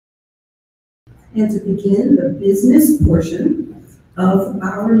And to begin the business portion of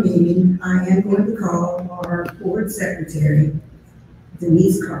our meeting, I am going to call our board secretary,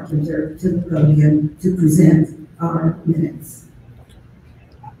 Denise Carpenter, to the podium to present our minutes.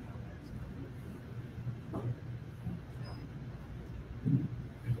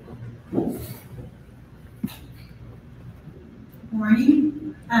 Good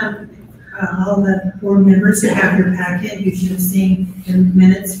morning. All the board members that have your packet, you should have seen the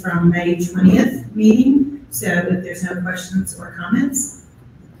minutes from May 20th meeting. So if there's no questions or comments.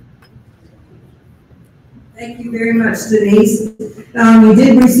 Thank you very much, Denise. You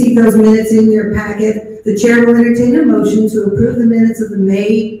did receive those minutes in your packet. The chair will entertain a motion to approve the minutes of the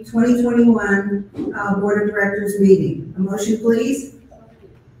May 2021 Board of Directors meeting. A motion, please.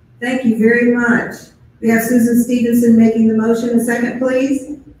 Thank you very much. We have Susan Stevenson making the motion. A second,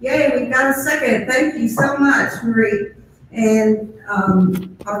 please. Yay, we've got a second. Thank you so much, Marie. And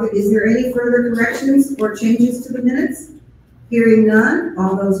is there any further corrections or changes to the minutes? Hearing none,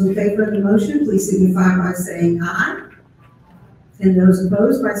 all those in favor of the motion, please signify by saying aye. And those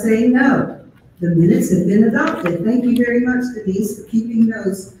opposed by saying no. The minutes have been adopted. Thank you very much, Denise, for keeping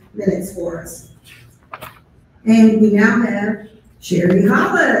those minutes for us. And we now have Sherry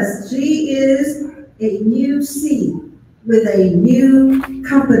Hollis. She is a new seat with a new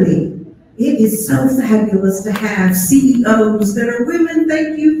company. It is so fabulous to have CEOs that are women.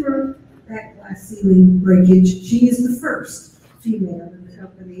 Thank you for that glass ceiling breakage. She is the first female in the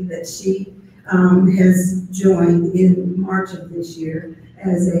company that she has joined in March of this year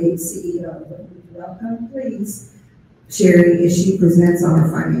as a CEO. Welcome, please, Sherry, as she presents our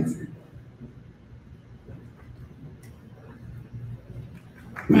finances.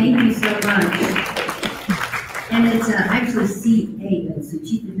 Thank you so much. And it's actually CAO, so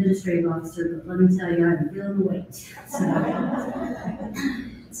Chief Administrative Officer, but let me tell you, I'm feeling the weight. So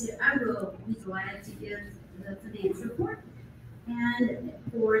I will be glad to give the finance report. And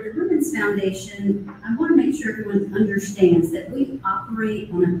for the Women's Foundation, I want to make sure everyone understands that we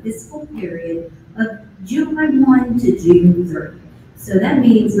operate on a fiscal period of July 1 to June 30. So that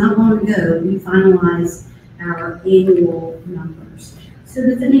means not long ago, we finalized our annual numbers. So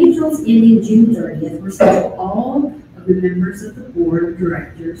the financials ending June 30th were sent to all of the members of the board of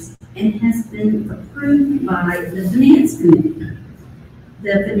directors and has been approved by the finance committee.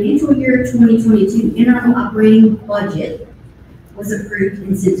 The financial year 2022 internal operating budget was approved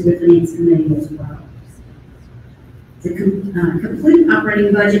and sent to the finance committee as well. The complete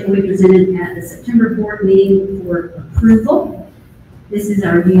operating budget will be presented at the September board meeting for approval. This is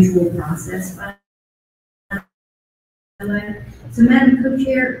our usual process. So, Madam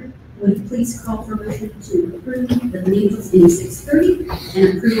Co-Chair, would you please call for a motion to approve the financials in 6/30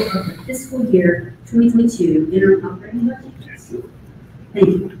 and approval of the fiscal year 2022 interim operating budget? Thank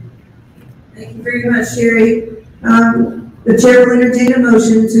you. Thank you very much, Sherry. The chair will entertain a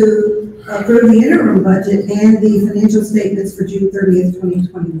motion to approve the interim budget and the financial statements for June 30th,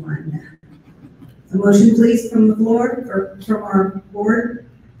 2021. A motion, please, from the floor or from our board.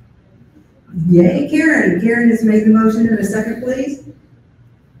 Yay, Karen. Karen has made the motion. In a second, please.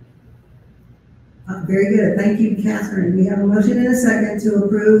 Very good. Thank you, Catherine. We have a motion in a second to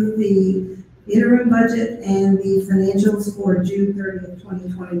approve the interim budget and the financials for June 30th,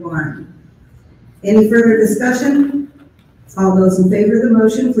 2021. Any further discussion? All those in favor of the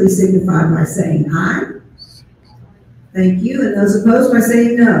motion, please signify by saying aye. Thank you. And those opposed by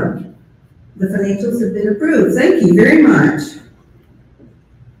saying no. The financials have been approved. Thank you very much.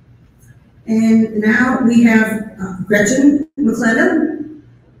 And now we have Gretchen McClellan.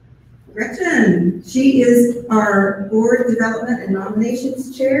 Gretchen, she is our Board Development and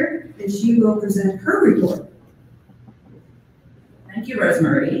Nominations Chair, and she will present her report. Thank you,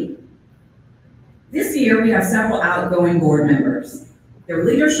 Rosemary. This year, we have several outgoing board members. Their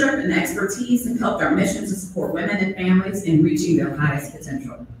leadership and expertise have helped our mission to support women and families in reaching their highest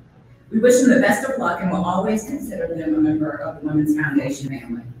potential. We wish them the best of luck and will always consider them a member of the Women's Foundation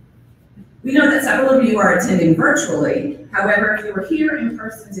family. We know that several of you are attending virtually. However, if you are here in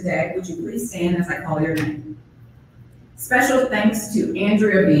person today, would you please stand as I call your name? Special thanks to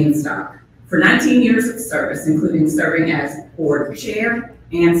Andrea Beanstalk for 19 years of service, including serving as board chair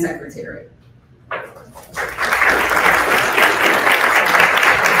and secretary.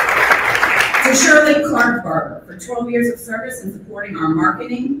 To Shirley Clark-Barber for 12 years of service in supporting our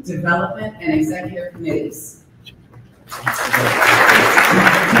marketing, development, and executive committees.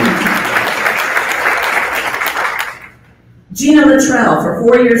 Gina Luttrell for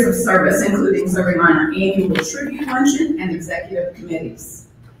 4 years of service, including serving on our annual tribute luncheon and executive committees.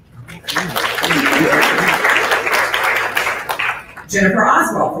 Jennifer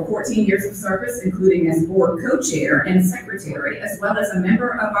Oswald for 14 years of service, including as board co-chair and secretary, as well as a member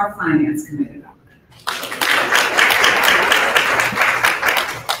of our finance committee.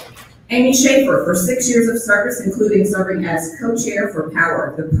 Amy Schaefer for 6 years of service, including serving as co-chair for Power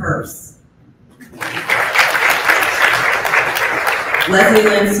of the Purse. Leslie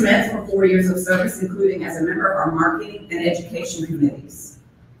Lynn Smith for 4 years of service, including as a member of our marketing and education committees.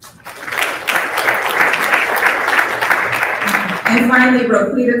 And finally,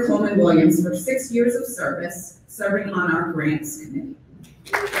 Roquita Coleman Williams for 6 years of service, serving on our grants committee.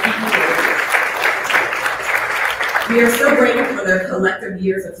 We are so grateful for their collective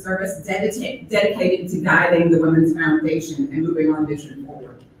years of service dedicated to guiding the Women's Foundation and moving our vision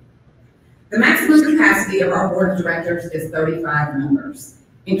forward. The maximum capacity of our board of directors is 35 members.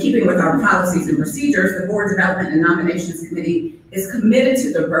 In keeping with our policies and procedures, the Board Development and Nominations Committee is committed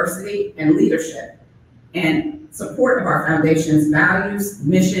to diversity and leadership and support of our foundation's values,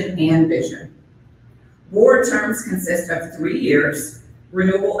 mission, and vision. Board terms consist of 3 years,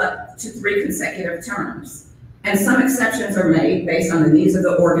 renewable up to 3 consecutive terms, and some exceptions are made based on the needs of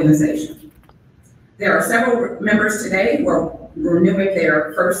the organization. There are several members today who are renewing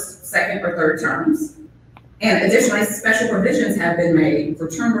their first, second, or third terms. And additionally, special provisions have been made for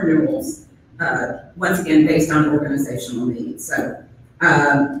term renewals, once again, based on organizational needs. So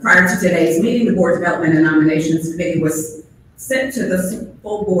prior to today's meeting, the Board Development and Nominations Committee was sent to the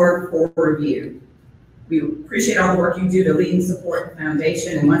full board for review. We appreciate all the work you do to lead and support the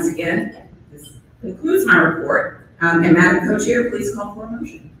foundation. And once again, this concludes my report. And Madam Co-Chair, please call for a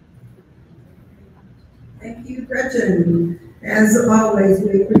motion. Thank you, Gretchen. As always,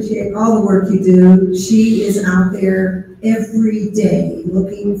 we appreciate all the work you do. She is out there every day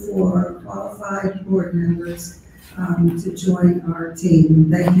looking for qualified board members to join our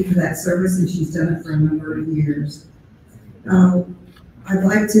team. Thank you for that service, and she's done it for a number of years. I'd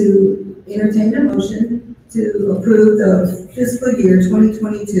like to entertain a motion to approve the fiscal year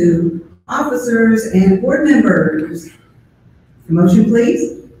 2022 officers and board members. A motion,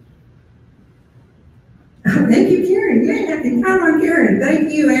 please. Thank you, Karen. Yeah, I can count on Karen.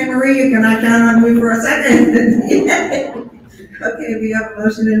 Thank you, Anne Marie. Can I count on you for a second? Okay, we have a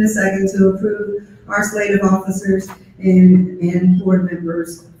motion and a second to approve our slate of officers and board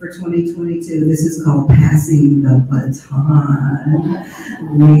members for 2022. This is called passing the baton.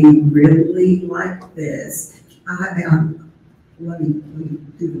 We really like this. Let me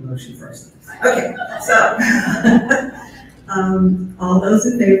do the motion first. Okay, so. All those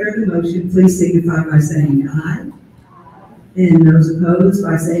in favor of the motion, please signify by saying aye. And those opposed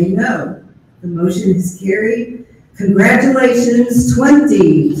by saying no. The motion is carried. Congratulations,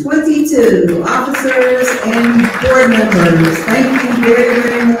 2022 officers and board members. Thank you very,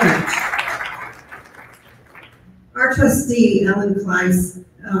 very much. Our trustee, Ellen Kleiss,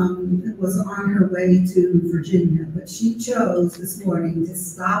 was on her way to Virginia, but she chose this morning to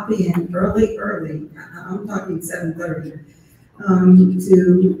stop in early. I'm talking 7:30.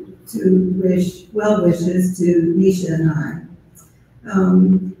 To wish well wishes to Nisha and I.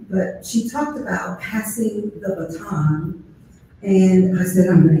 But she talked about passing the baton, and I said,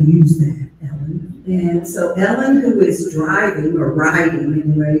 I'm going to use that, Ellen. And so Ellen, who is driving or riding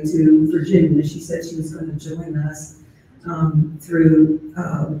anyway to Virginia, she said she was going to join us through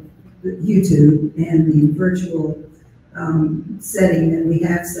YouTube and the virtual setting that we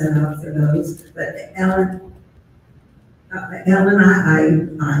have set up for those. But Ellen, I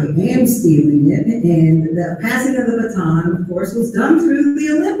am stealing it, and the passing of the baton, of course, was done through the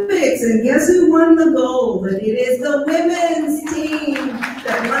Olympics, and guess who won the gold? And it is the women's team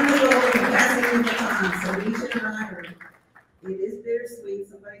that won the gold in passing the baton. So Nisha and I are, it is bittersweet.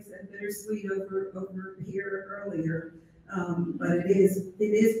 Somebody said bittersweet over here earlier, but it is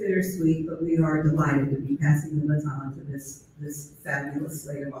bittersweet. But we are delighted to be passing the baton to this fabulous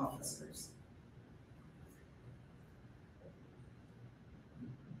slate of officers.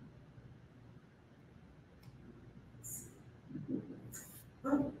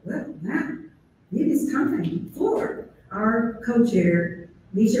 Oh, well, now it is time for our co-chair,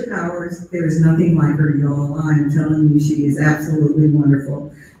 Nisha Powers. There is nothing like her, y'all. I'm telling you, she is absolutely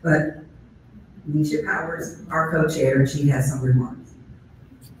wonderful. But Nisha Powers, our co-chair, she has some remarks.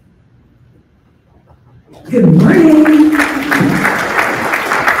 Good morning.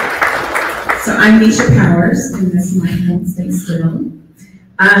 So I'm Nisha Powers, and this microphone stays still.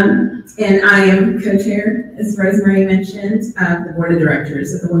 And I am co-chair, as Rosemary mentioned, of the board of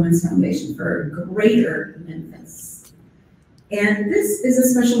directors of the Women's Foundation for Greater Memphis. And this is a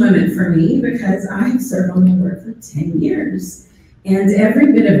special moment for me because I have served on the board for 10 years. And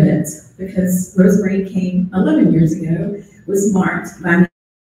every bit of it, because Rosemary came 11 years ago, was marked by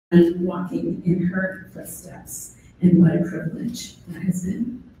me walking in her footsteps, and what a privilege that has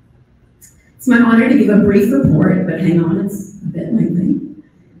been. It's my honor to give a brief report, but hang on, it's a bit lengthy,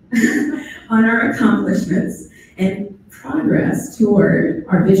 on our accomplishments and progress toward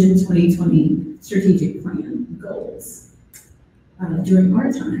our Vision 2020 strategic plan goals during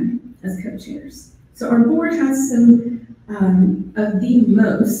our time as co-chairs. So our board has some of the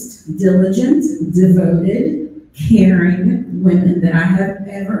most diligent, devoted, caring women that I have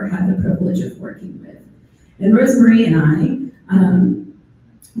ever had the privilege of working with. And Rosemary and I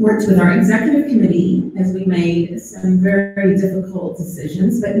worked with our executive committee as we made some very difficult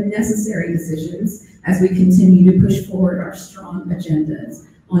decisions, but necessary decisions as we continue to push forward our strong agendas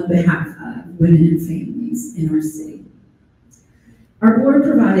on behalf of women and families in our city. Our board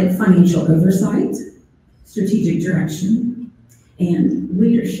provided financial oversight, strategic direction, and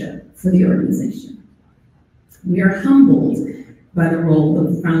leadership for the organization. We are humbled by the role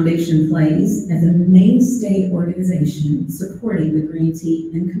the foundation plays as a mainstay organization supporting the grantee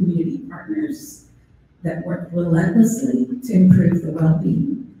and community partners that work relentlessly to improve the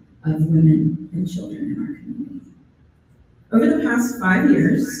well-being of women and children in our community. Over the past 5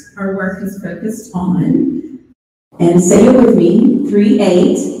 years, our work has focused on, and say it with me,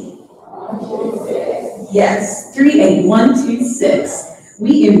 3-8. Yes, 3-8, 1, 2, 6.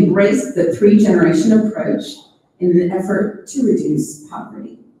 We embraced the 3-generation approach in an effort to reduce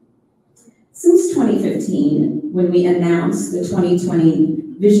poverty. Since 2015, when we announced the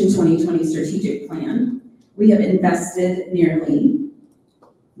Vision 2020 strategic plan, we have invested nearly,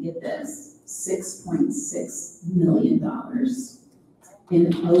 get this, $6.6 million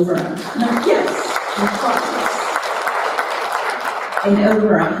in over, in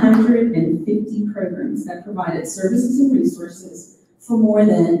over 150 programs that provided services and resources for more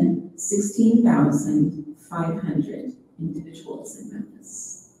than 16,500 individuals in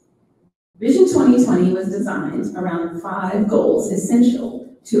Memphis. Vision 2020 was designed around 5 goals essential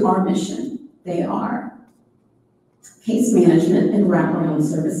to our mission. They are case management and wraparound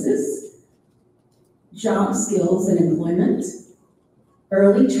services, job skills and employment,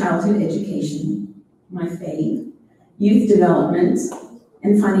 early childhood education, my faith, youth development,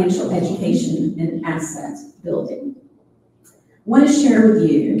 and financial education and asset building. I want to share with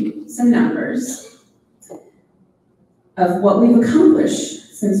you some numbers of what we've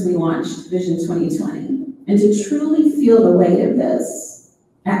accomplished since we launched Vision 2020. And to truly feel the weight of this,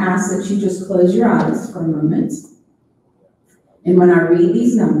 I ask that you just close your eyes for a moment. And when I read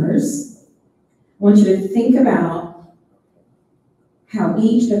these numbers, I want you to think about how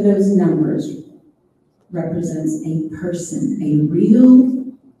each of those numbers represents a person, a real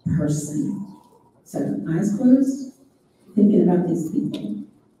person. So eyes closed, thinking about these people.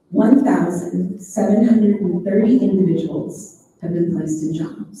 1,730 individuals have been placed in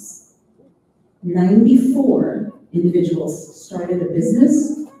jobs. 94 individuals started a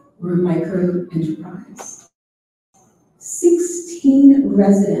business or a micro enterprise. 16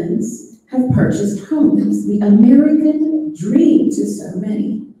 residents have purchased homes, the American dream to so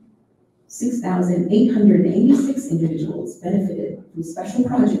many. 6,886 individuals benefited from special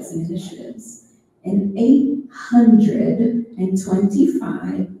projects and initiatives, and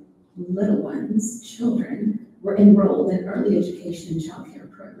 825 little ones, children, were enrolled in early education and child care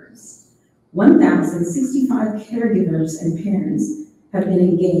programs. 1,065 caregivers and parents have been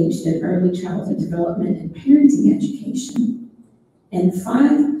engaged in early childhood development and parenting education, and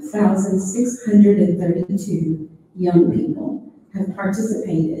 5,632 young people have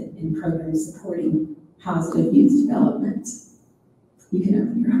participated in programs supporting positive youth development. You can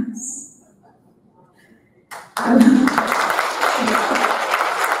open your eyes.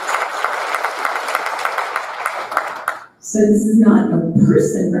 So this is not a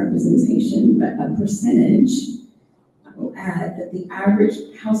person representation, but a percentage. I will add that the average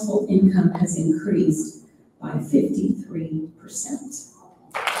household income has increased by 53%.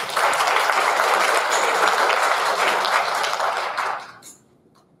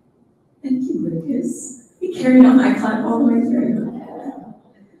 Thank you, Lucas. You carried on my clap all the way through.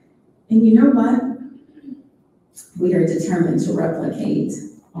 And you know what? We are determined to replicate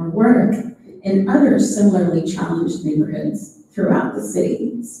our work in other similarly challenged neighborhoods throughout the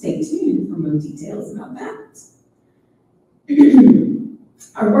city. Stay tuned for more details about that.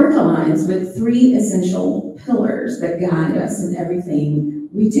 Our work aligns with 3 essential pillars that guide us in everything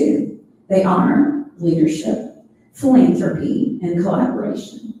we do. They are leadership, philanthropy, and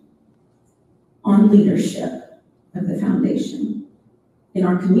collaboration. On leadership of the foundation. In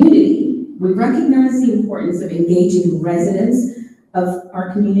our community, we recognize the importance of engaging residents of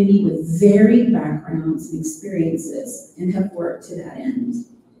our community with varied backgrounds and experiences and have worked to that end.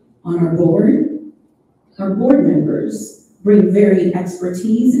 On our board members bring varied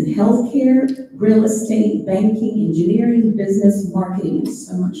expertise in healthcare, real estate, banking, engineering, business, marketing, and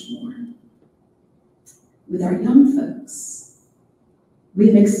so much more. With our young folks,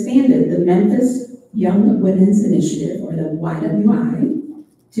 we've expanded the Memphis Young Women's Initiative, or the YWI,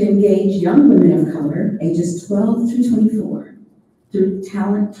 to engage young women of color, ages 12 through 24, through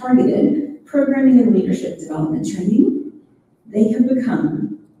talent-targeted programming and leadership development training. They have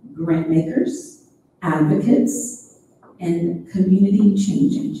become grant makers, advocates, and community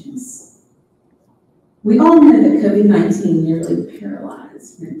change agents. We all know that COVID-19 nearly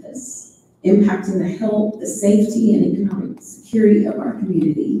paralyzed Memphis, impacting the health, the safety, and economic security of our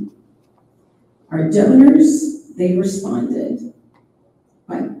community. Our donors, they responded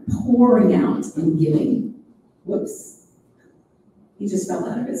by pouring out and giving. Whoops, he just fell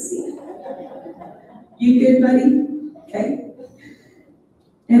out of his seat. You good, buddy? Okay.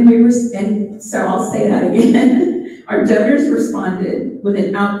 And so I'll say that again. Our donors responded with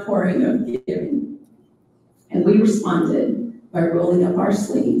an outpouring of giving. And we responded by rolling up our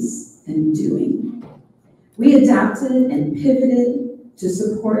sleeves and doing. We adapted and pivoted to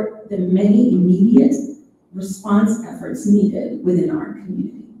support the many immediate response efforts needed within our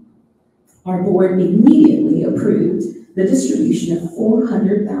community. Our board immediately approved the distribution of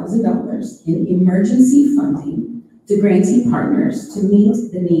 $400,000 in emergency funding to grantee partners to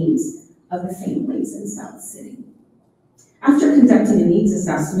meet the needs of the families in South City. After conducting a needs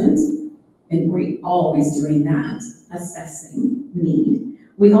assessment, and we're always doing that, assessing need,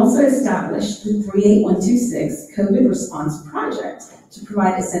 we also established the 38126 COVID Response Project to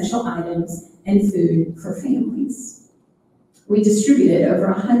provide essential items and food for families. We distributed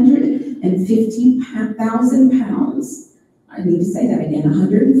over 150,000 pounds, I need to say that again,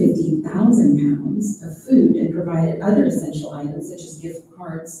 150,000 pounds of food, and provided other essential items such as gift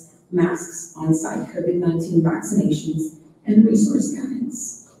cards, masks, on-site COVID-19 vaccinations, and resource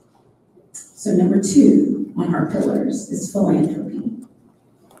guides. So number 2 on our pillars is philanthropy.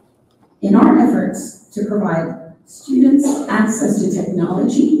 In our efforts to provide students access to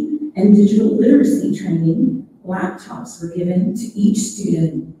technology and digital literacy training, laptops were given to each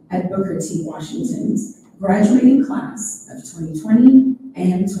student at Booker T. Washington's graduating class of 2020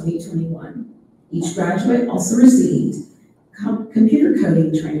 and 2021. Each graduate also received computer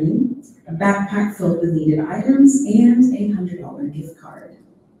coding training, a backpack filled with needed items, and a $100 gift card.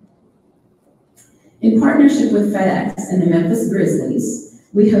 In partnership with FedEx and the Memphis Grizzlies,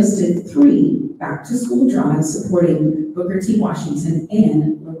 we hosted 3 back-to-school drives supporting Booker T. Washington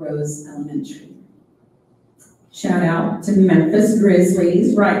and La Rose Elementary. Shout out to Memphis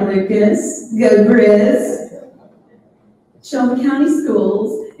Grizzlies, right, Lucas? Go Grizz! Shelby County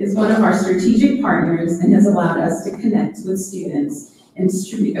Schools is one of our strategic partners and has allowed us to connect with students and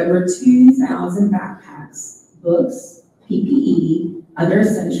distribute over 2,000 backpacks, books, PPE, other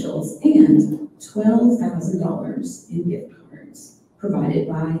essentials, and $12,000 in gift cards provided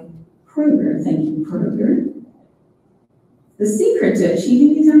by Kroger. Thank you, Kroger. The secret to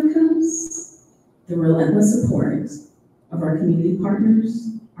achieving these outcomes? The relentless support of our community partners,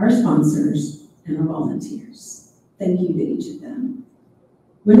 our sponsors, and our volunteers. Thank you to each of them.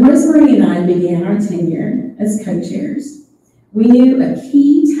 When Rosemary and I began our tenure as co-chairs, we knew a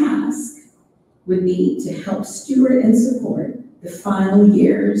key task would be to help steward and support the final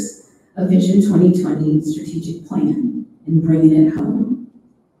years of Vision 2020 strategic plan and bringing it home.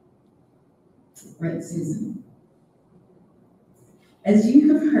 Right, Susan? As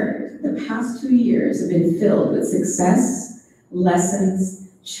you have heard, the past 2 years have been filled with success, lessons,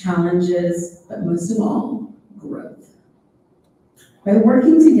 challenges, but most of all, growth. By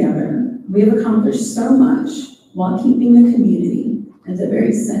working together, we have accomplished so much while keeping the community at the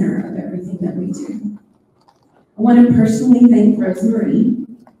very center of everything that we do. I want to personally thank Rosemary,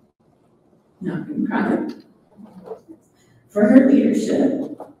 not being proud, for her leadership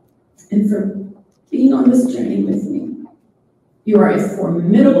and for being on this journey with me. You are a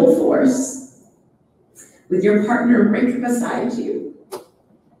formidable force with your partner right beside you.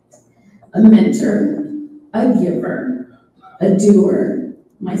 A mentor, a giver, a doer,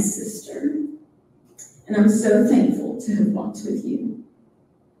 my sister. And I'm so thankful to have walked with you.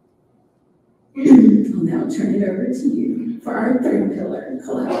 I'll now turn it over to you for our 3rd pillar,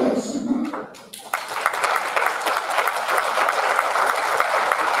 collaboration.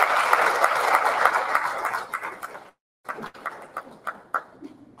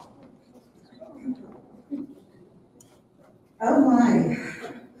 Oh my.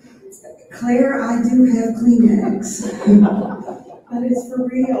 Claire, I do have Kleenex. is for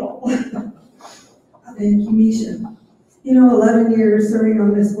real. Thank you, Misha. You know, 11 years serving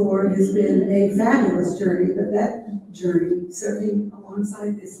on this board has been a fabulous journey, but that journey, serving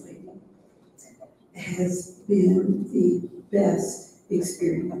alongside this lady, has been the best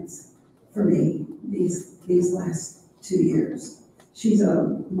experience for me these last 2 years. She's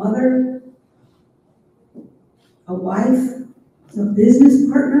a mother, a wife, a business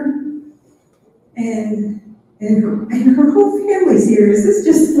partner, and her whole family's here. This is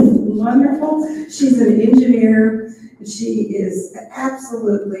just wonderful. She's an engineer. She is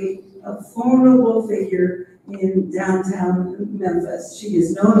absolutely a formidable figure in downtown Memphis. She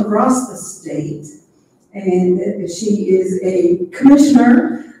is known across the state, and she is a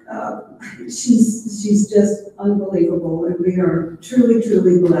commissioner. She's just unbelievable, and we are truly,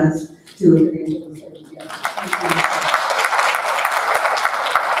 truly blessed to have been able to serve together. Thank you.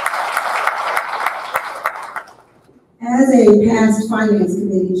 As a past Finance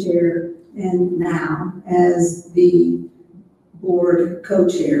Committee Chair and now as the board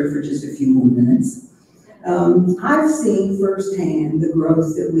co-chair for just a few more minutes, I've seen firsthand the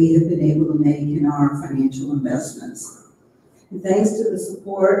growth that we have been able to make in our financial investments. And thanks to the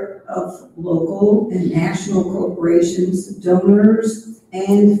support of local and national corporations, donors,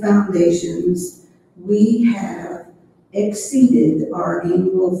 and foundations, we have exceeded our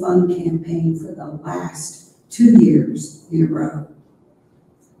annual fund campaign for the last 2 years in a row.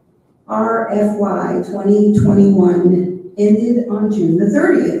 Our FY 2021 ended on June the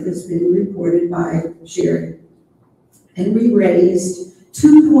 30th, it's been reported by Sherry. And we raised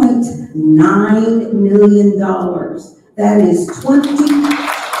 $2.9 million. That is 20.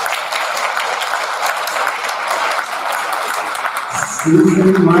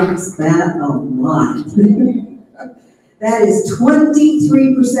 Susan likes that a lot. That is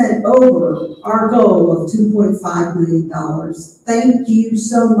 23% over our goal of $2.5 million. Thank you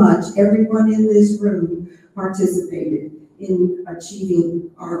so much. Everyone in this room participated in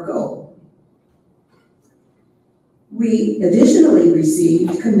achieving our goal. We additionally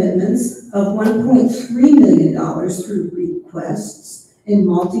received commitments of $1.3 million through requests and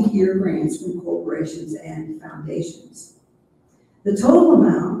multi-year grants from corporations and foundations. The total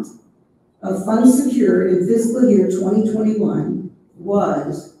amount of funds secured in fiscal year 2021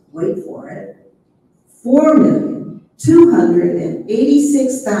 was, wait for it,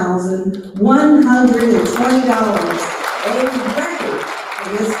 $4,286,120, a record for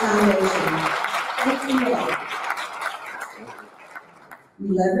this foundation. Thank you all. We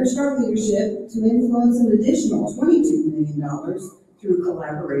leveraged our leadership to influence an additional $22 million through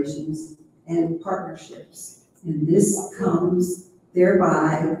collaborations and partnerships. And this comes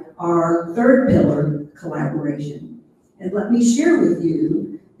thereby our third pillar, collaboration. And let me share with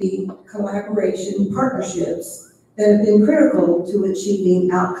you the collaboration partnerships that have been critical to achieving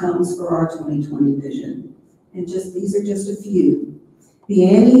outcomes for our 2020 vision. And these are just a few. The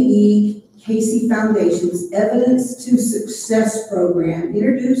Annie E. Casey Foundation's Evidence to Success program,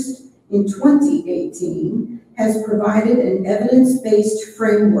 introduced in 2018, has provided an evidence-based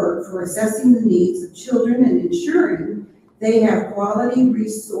framework for assessing the needs of children and ensuring they have quality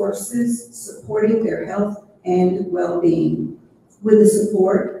resources supporting their health and well-being. With the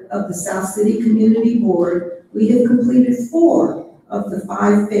support of the South City Community Board, we have completed 4 of the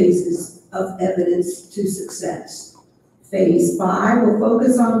 5 phases of Evidence to Success. Phase 5 will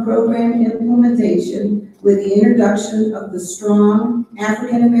focus on program implementation with the introduction of the Strong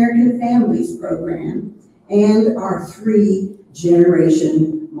African American Families Program and our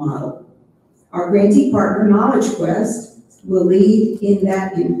 3-generation model. Our grantee partner, Knowledge Quest, will lead in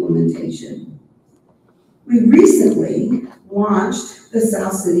that implementation. We recently launched the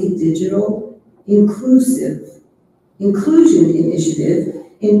South City Digital Inclusion Initiative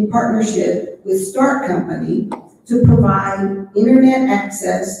in partnership with Start Company to provide internet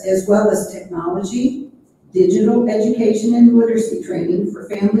access as well as technology, digital education and literacy training for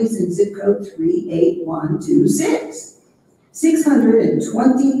families in zip code 38126.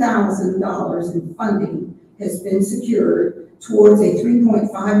 $620,000 in funding has been secured towards a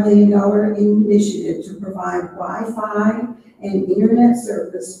 $3.5 million initiative to provide Wi-Fi and internet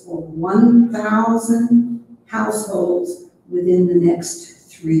service for 1,000 households within the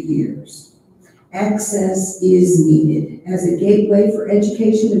next 3 years. Access is needed as a gateway for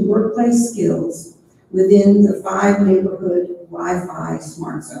education and workplace skills within the 5 neighborhood Wi-Fi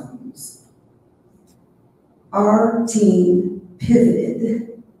smart zones. Our team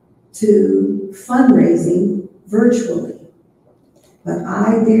pivoted to fundraising virtually, but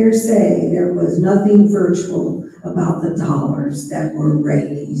I dare say there was nothing virtual about the dollars that were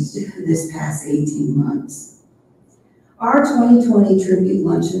raised this past 18 months. our 2020 tribute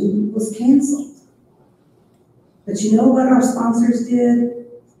luncheon was canceled. But you know what our sponsors did?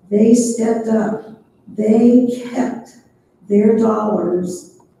 They stepped up. They kept their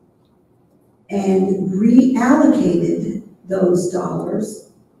dollars and reallocated those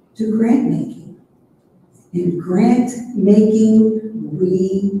dollars to grant making. And grant making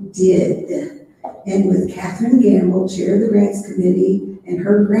we did. And with Catherine Gamble, chair of the grants committee, and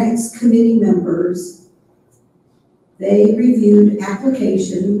her grants committee members, they reviewed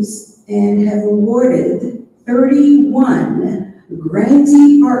applications and have awarded 31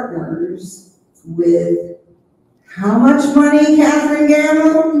 grantee partners with how much money, Catherine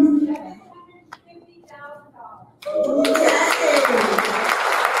Gamble?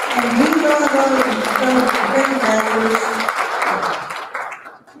 And we got those grant backers.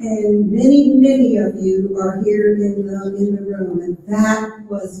 And many of you are here in the room, and that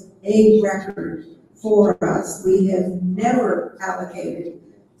was a record for us. We have never allocated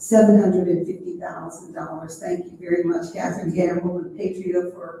 $750,000. Thank you very much, Catherine Gamble and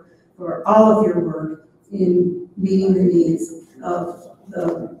Patria, for all of your work in meeting the needs of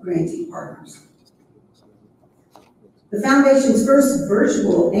the grantee partners. The Foundation's first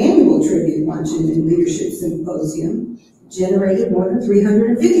virtual annual tribute luncheon and leadership symposium generated more than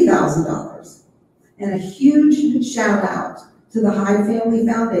 $350,000. And a huge shout out to the High Family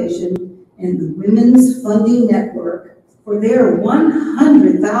Foundation and the Women's Funding Network for their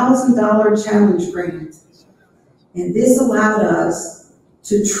 $100,000 challenge grant. And this allowed us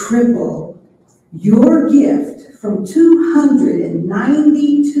to triple your gift from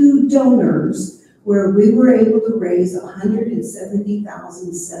 292 donors, where we were able to raise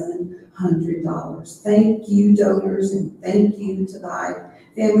 $170,700. Thank you, donors, and thank you to the High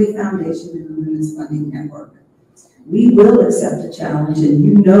Family Foundation and the Women's Funding Network. We will accept a challenge, and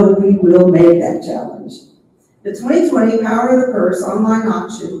you know we will make that challenge. The 2020 Power of the Purse online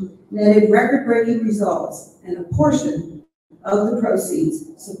auction netted record-breaking results, and a portion of the proceeds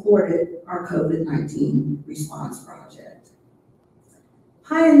supported our COVID-19 response project.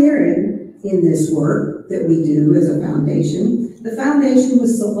 Pioneering in this work that we do as a foundation, the foundation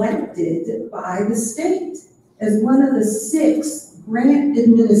was selected by the state as one of the 6 grant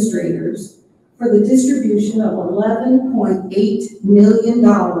administrators for the distribution of $11.8 million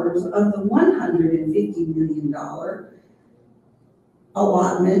of the $150 million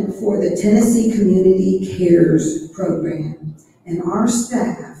allotment for the Tennessee Community Cares Program. And our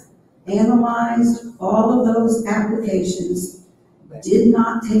staff analyzed all of those applications, did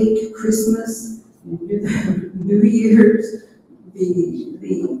not take Christmas, New Year's,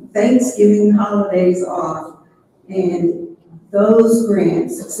 the Thanksgiving holidays off, and those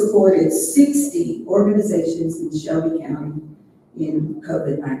grants supported 60 organizations in Shelby County in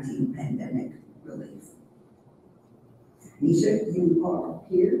COVID-19 pandemic relief. Nisha, you are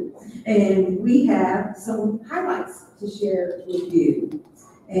here, and we have some highlights to share with you.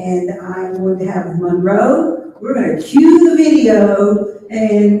 And I'm going to have Monroe. We're going to cue the video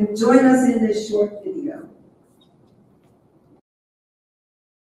and join us in this short video.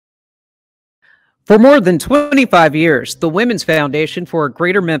 For more than 25 years, the Women's Foundation for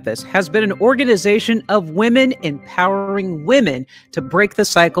Greater Memphis has been an organization of women empowering women to break the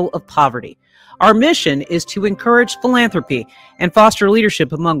cycle of poverty. Our mission is to encourage philanthropy and foster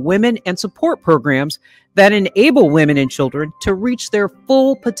leadership among women and support programs that enable women and children to reach their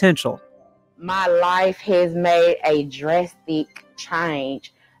full potential. My life has made a drastic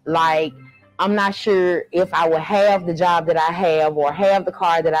change. Like, I'm not sure if I would have the job that I have or have the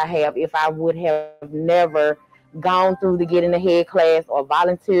car that I have if I would have never gone through the Get in the Head class or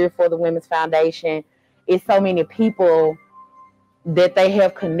volunteered for the Women's Foundation. It's so many people that they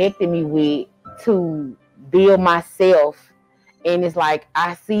have connected me with to build myself. And it's like,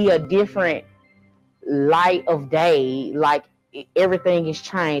 I see a different light of day. Like, everything has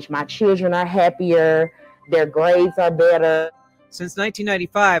changed. My children are happier. Their grades are better. Since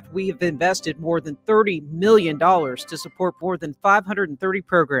 1995, we have invested more than $30 million to support more than 530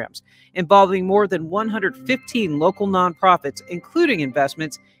 programs involving more than 115 local nonprofits, including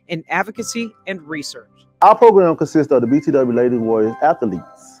investments in advocacy and research. Our program consists of the BTW Lady Warriors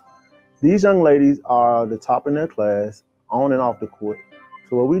athletes. These young ladies are the top in their class, on and off the court.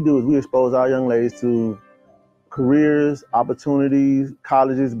 So what we do is we expose our young ladies to careers, opportunities,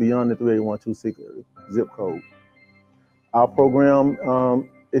 colleges beyond the 38126 zip code. Our program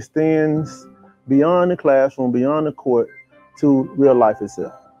extends beyond the classroom, beyond the court, to real life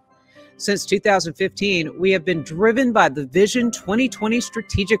itself. Since 2015, we have been driven by the Vision 2020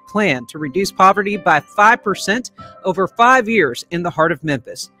 strategic plan to reduce poverty by 5% over 5 years in the heart of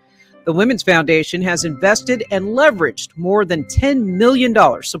Memphis. The Women's Foundation has invested and leveraged more than $10 million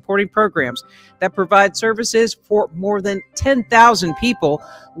supporting programs that provide services for more than 10,000 people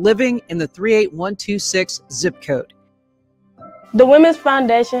living in the 38126 zip code. The Women's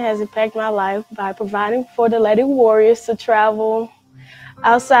Foundation has impacted my life by providing for the Lady Warriors to travel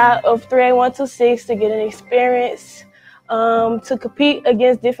outside of 38126 to get an experience, to compete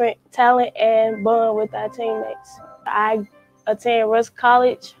against different talent and bond with our teammates. I attend Rusk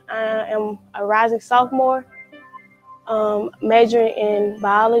College. I am a rising sophomore, majoring in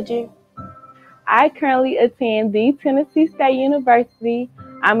biology. I currently attend the Tennessee State University.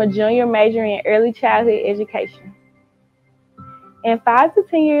 I'm a junior majoring in early childhood education. In 5 to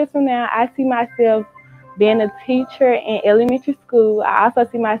 10 years from now, I see myself being a teacher in elementary school. I also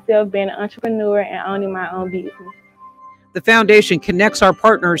see myself being an entrepreneur and owning my own business. The foundation connects our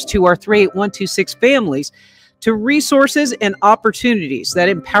partners to our 38126 families to resources and opportunities that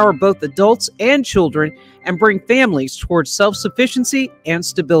empower both adults and children and bring families towards self-sufficiency and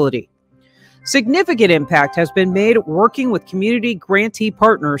stability. Significant impact has been made working with community grantee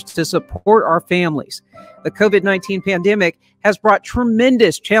partners to support our families. The COVID-19 pandemic has brought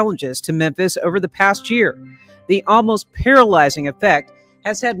tremendous challenges to Memphis over the past year. The almost paralyzing effect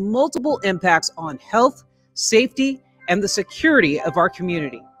has had multiple impacts on health, safety, and the security of our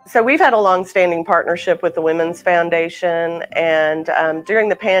community. So we've had a long-standing partnership with the Women's Foundation, and during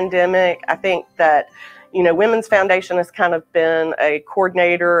the pandemic, I think that Women's Foundation has kind of been a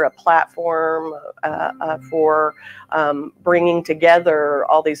coordinator, a platform for bringing together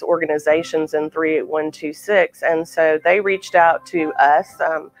all these organizations in 38126. And so they reached out to us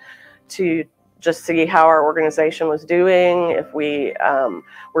to just see how our organization was doing, if we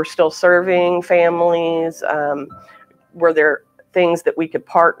were still serving families, were there things that we could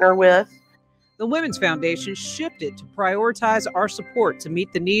partner with. The Women's Foundation shifted to prioritize our support to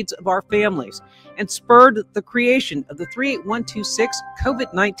meet the needs of our families and spurred the creation of the 38126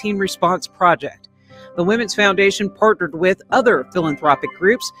 COVID-19 Response Project. The Women's Foundation partnered with other philanthropic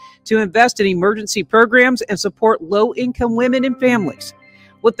groups to invest in emergency programs and support low-income women and families.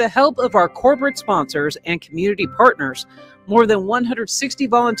 With the help of our corporate sponsors and community partners, more than 160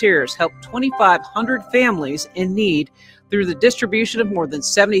 volunteers helped 2,500 families in need through the distribution of more than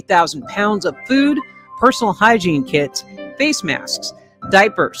 70,000 pounds of food, personal hygiene kits, face masks,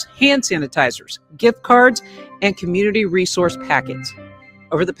 diapers, hand sanitizers, gift cards, and community resource packets.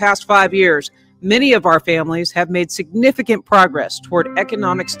 Over the past 5 years, many of our families have made significant progress toward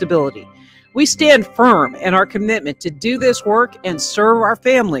economic stability. We stand firm in our commitment to do this work and serve our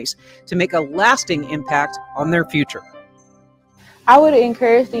families to make a lasting impact on their future. I would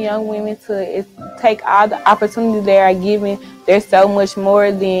encourage the young women to take all the opportunities they are given. There's so much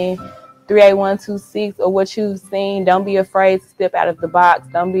more than 38126 or what you've seen. Don't be afraid to step out of the box.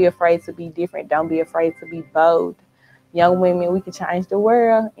 Don't be afraid to be different. Don't be afraid to be bold. Young women, we can change the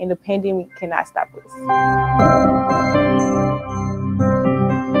world, and the pandemic cannot stop us.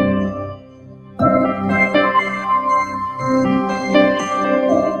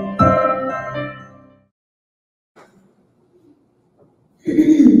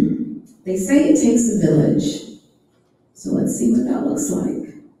 They say it takes a village, so let's see what that looks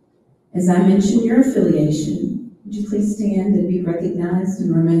like. As I mentioned your affiliation, would you please stand and be recognized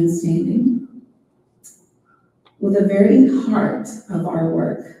and remain standing? With the very heart of our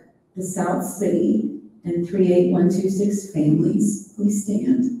work, the South City and 38126 families, please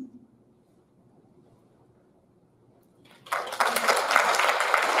stand.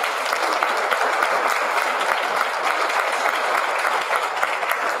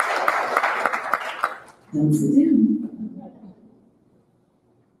 Don't sit down.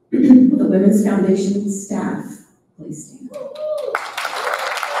 Will the Women's Foundation staff please stand?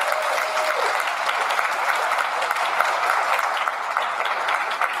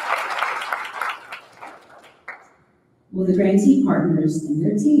 Will the grantee partners and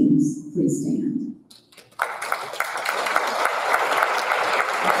their teams please stand?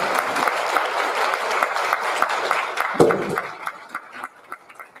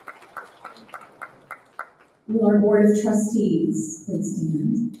 Will our Board of Trustees please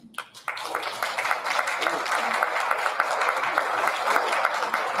stand?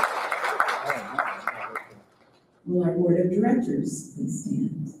 Will our Board of Directors please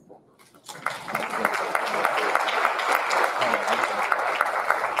stand?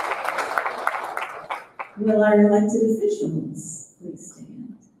 Will our elected officials please stand?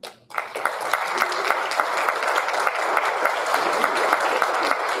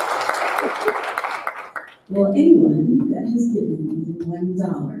 Will anyone that has given more than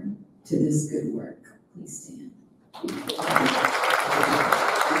 $1 to this good work please stand? Stay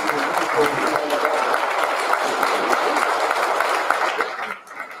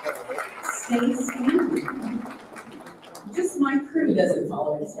standing. Just my crew doesn't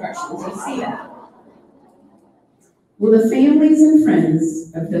follow instructions, you see that? Will the families and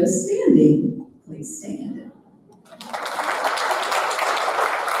friends of those standing please stand?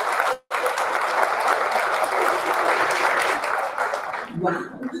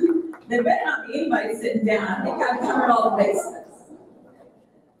 Wow, there better not be anybody sitting down. I think I've covered all the bases.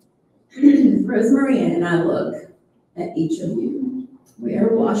 Rosemary and I look at each of you. We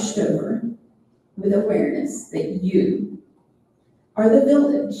are washed over with awareness that you are the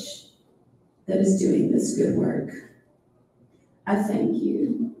village that is doing this good work. I thank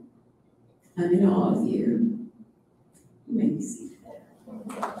you. I'm in awe of you. You may be seated.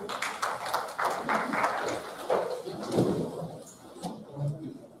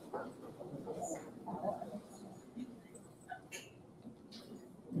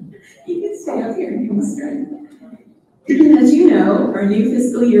 You can stay up here and you can straight. As you know, our new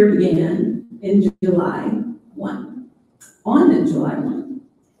fiscal year began in July 1. On July 1,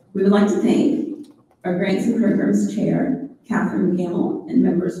 we would like to thank our Grants and Programs Chair, Catherine Gamble, and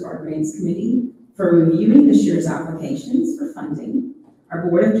members of our Grants Committee for reviewing this year's applications for funding. Our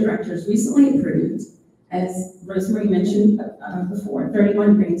Board of Directors recently approved, as Rosemary mentioned before,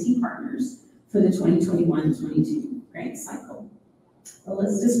 31 grantee partners for the 2021-22 grant cycle. The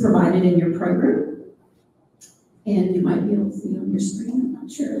list is provided in your program, and you might be able to see it on your screen. I'm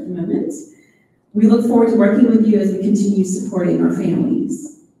not sure at the moment. We look forward to working with you as we continue supporting our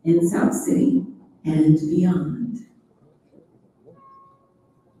families in South City and beyond.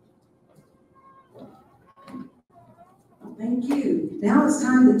 Thank you. Now it's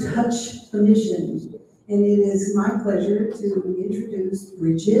time to touch the mission. And it is my pleasure to introduce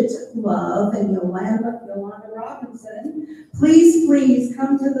Bridget Love and Yolanda Robinson. Please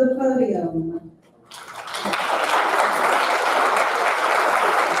come to the podium.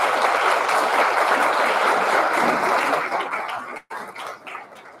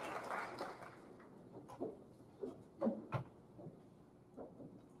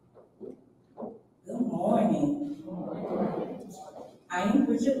 Good morning. I am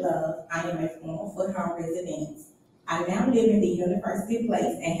Bridget Love. I am a former Foothold resident. I now live in the University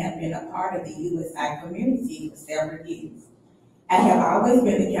Place and have been a part of the USI community for several years. I have always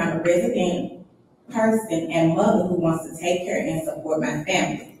been the kind of resident person and mother who wants to take care and support my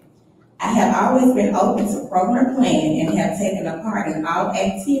family. I have always been open to program planning and have taken a part in all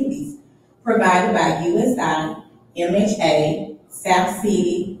activities provided by USI, MHA, South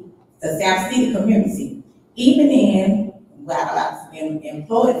City, the South City community. Even while I've been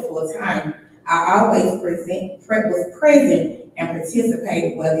employed full time, I always was present and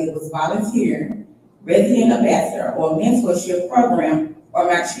participated, whether it was volunteer, resident ambassador, or mentorship program, or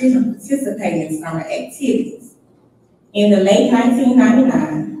my children participating in summer activities. In the late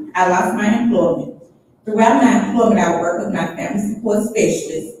 1999, I lost my employment. Throughout my employment, I worked with my family support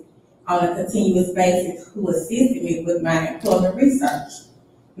specialist on a continuous basis who assisted me with my employment research.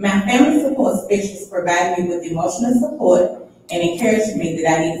 My family support specialist provided me with emotional support and encouraged me that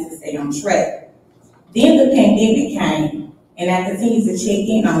I needed to stay on track. Then the pandemic came, and I continued to check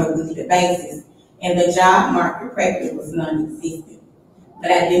in on a weekly basis, and the job market practically was non-existent.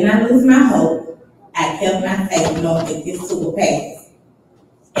 But I did not lose my hope. I kept my faith knowing that this too will pass.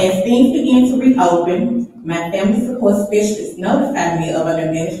 As things began to reopen, my family support specialist notified me of an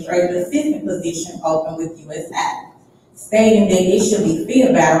administrative assistant position open with USI, stating that it should be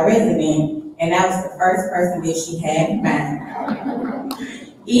filled by a resident, and I was the first person that she had in mind.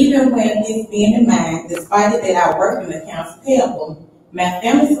 Even with this being in mind, despite it that I worked in accounts payable, my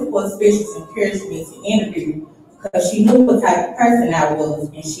family support specialist encouraged me to interview because she knew what type of person I was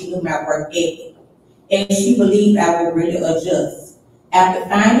and she knew my work ethic. And she believed I would really adjust. After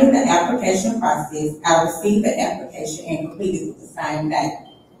finding the application process, I received the application and completed it the same day.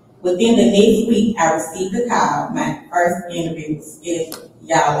 Within the next week, I received a call. My first interview was scheduled.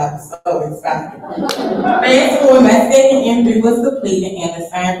 Y'all, I was so excited. Fast forward, my second interview was completed and the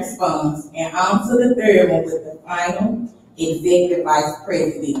same response. And on to the third one with the final executive vice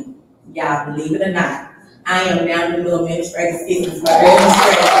president. Y'all, believe it or not, I am now the new administrative assistant for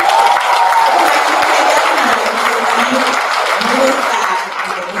administration.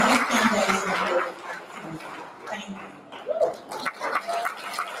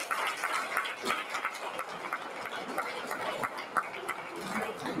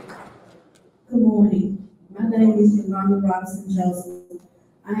 Good morning. My name is Yolanda Robinson Joseph.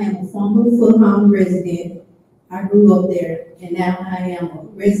 I am a former Foothold resident. I grew up there, and now I am a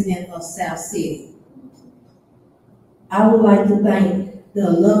resident of South City. I would like to thank the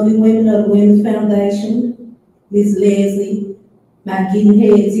lovely women of the Women's Foundation, Miss Leslie, my Getting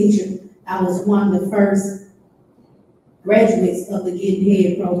Head teacher. I was one of the first graduates of the Getting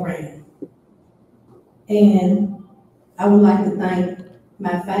Head program. And I would like to thank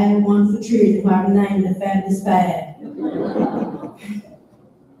my 5 wonderful children who I've named the Fabulous 5,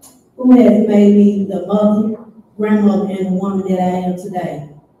 who has made me the mother, grandmother, and the woman that I am today.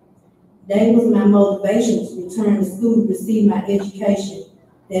 They was my motivation to return to school to receive my education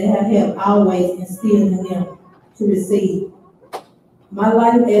that I have always instilled in them to receive. My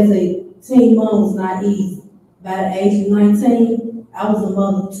life as a teen mom was not easy. By the age of 19, I was a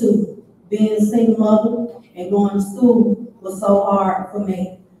mother of 2. Being a single mother and going to school was so hard for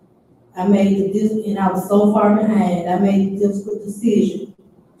me. I was so far behind, I made the difficult decision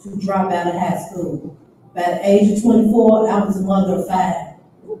to drop out of high school. By the age of 24, I was a mother of 5.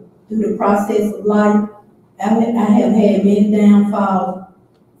 Through the process of life, I have had many downfalls,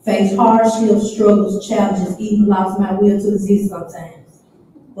 faced hardships, struggles, challenges, even lost my will to exist sometimes.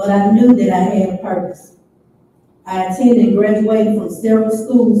 But I knew that I had a purpose. I attended and graduated from several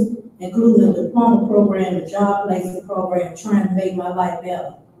schools, including a diploma program, a job placement program, trying to make my life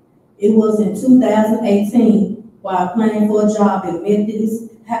better. It was in 2018, while applying for a job at Memphis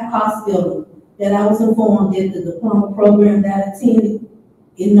Hospital, that I was informed that the diploma program that I attended,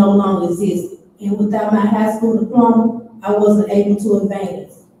 it no longer existed. And without my high school diploma, I wasn't able to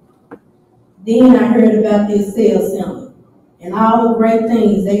advance. Then I heard about this sales center and all the great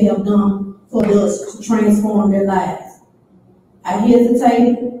things they have done for us to transform their lives. I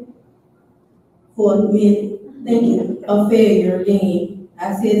hesitated for a minute, thinking of failure again.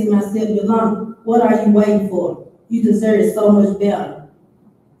 I said to myself, Yolanda, what are you waiting for? You deserve so much better.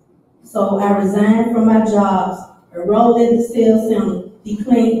 So I resigned from my jobs, enrolled at the sales center,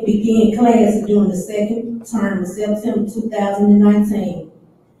 began classes during the second term of September 2019.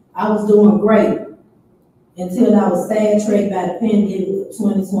 I was doing great until I was sidetracked by the pandemic of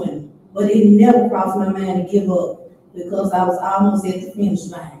 2020. But it never crossed my mind to give up because I was almost at the finish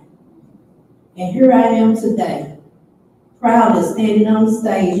line. And here I am today, proudly standing on the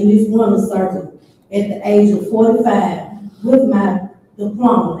stage in this wonder circle at the age of 45 with my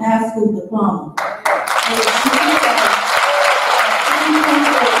diploma, high school diploma.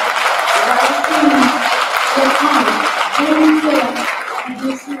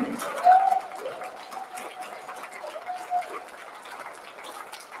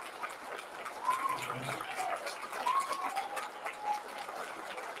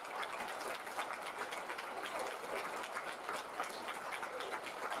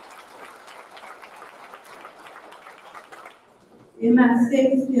 In my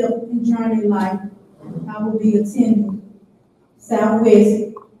second step in journey life, I will be attending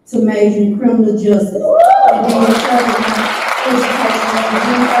Southwest to major in criminal justice and being serving my education at the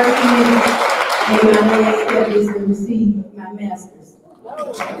university, and my next step is to receive my master's.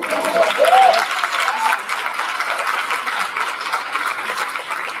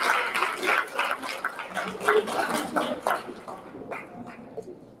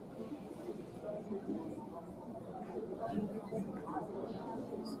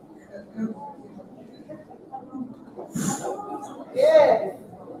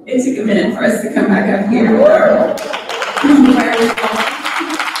 It took a minute for us to come back up here with our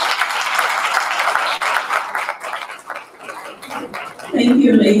Thank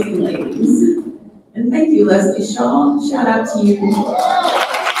you, amazing ladies. And thank you, Leslie Shaw. Shout out to you.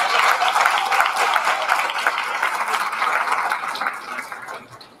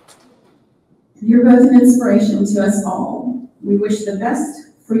 You're both an inspiration to us all. We wish the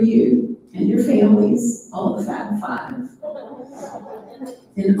best for you and your families, all the Fab Five,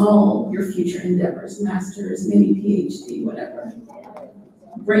 in all your future endeavors, master's, mini PhD, whatever.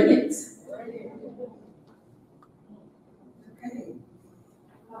 Bring it. Okay.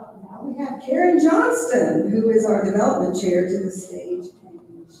 Now we have Karen Johnston, who is our development chair, to the stage, and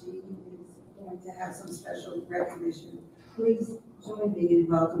she is going to have some special recognition. Please join me in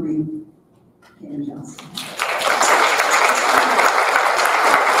welcoming Karen Johnston.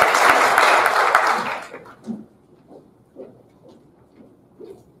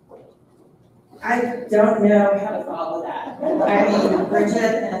 I don't know how to follow that. I mean, Bridget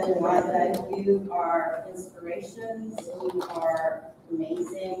and Yolanda, you are inspirations, you are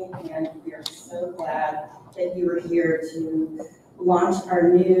amazing, and we are so glad that you are here to launch our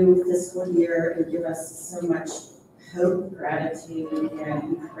new fiscal year and give us so much hope, gratitude, and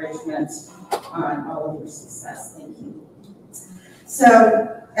encouragement on all of your success. Thank you.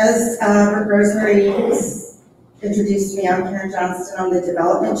 So, as Rosemary introduced me, I'm Karen Johnston. I'm the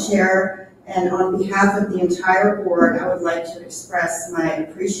development chair. And on behalf of the entire board, I would like to express my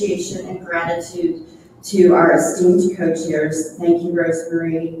appreciation and gratitude to our esteemed co-chairs. Thank you,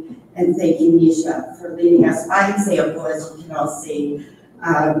 Rosemary, and thank you, Nisha, for leading us by example, as you can all see,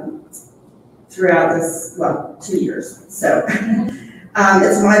 throughout this, well, 2 years. So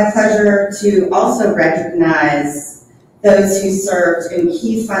it's my pleasure to also recognize those who served in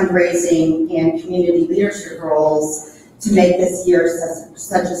key fundraising and community leadership roles to make this year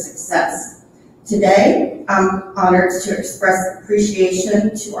such a success. Today, I'm honored to express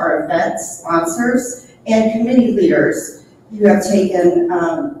appreciation to our event sponsors and committee leaders who have taken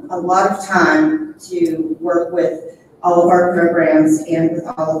a lot of time to work with all of our programs and with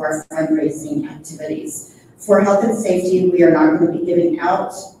all of our fundraising activities. For health and safety, we are not going to be giving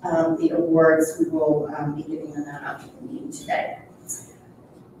out the awards. We will be giving them out after the meeting today.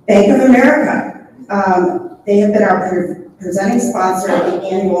 Bank of America. They have been our presenting sponsor of the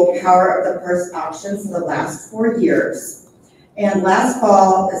annual Power of the Purse auction for the last 4 years. And last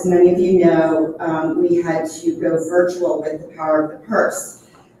fall, as many of you know, we had to go virtual with the Power of the Purse.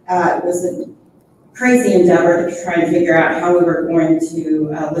 It was a crazy endeavor to try and figure out how we were going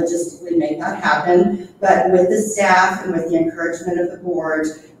to logistically make that happen. But with the staff and with the encouragement of the board,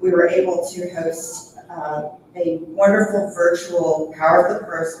 we were able to host a wonderful virtual Power of the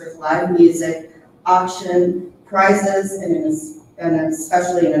Purse with live music, auction, prizes, and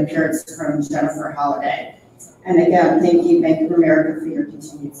especially an appearance from Jennifer Holliday. And again, thank you, Bank of America, for your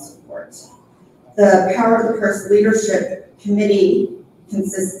continued support. The Power of the Purse Leadership Committee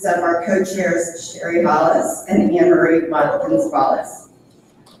consists of our co-chairs, Sherry Hollis and Anne-Marie Watkins-Wallace.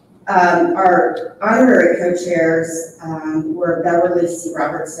 Our honorary co-chairs were Beverly C.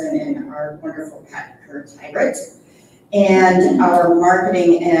 Robertson and our wonderful Pat Kerr-Tyrett, and our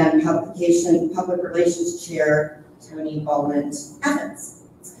marketing and public relations chair, Tony Baldwin-Evans.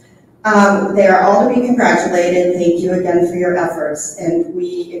 They are all to be congratulated. Thank you again for your efforts. And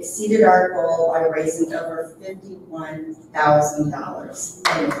we exceeded our goal by raising over $51,000.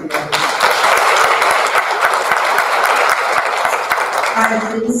 Thank you.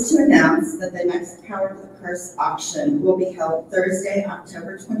 I'm pleased to announce that the next Power of the Purse auction will be held Thursday,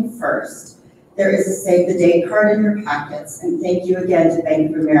 October 21st. There is a save the date card in your packets. And thank you again to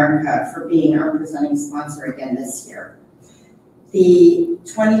Bank of America for being our presenting sponsor again this year. The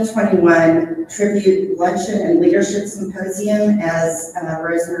 2021 Tribute Luncheon and Leadership Symposium, as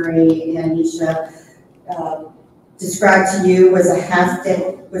Rosemary and Nisha described to you, was a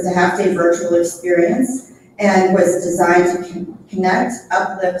half-day virtual experience and was designed to connect,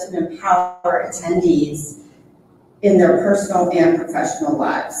 uplift, and empower attendees in their personal and professional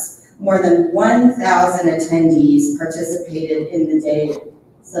lives. More than 1,000 attendees participated in the days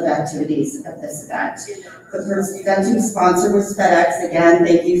of activities of this event. The presenting sponsor was FedEx. Again,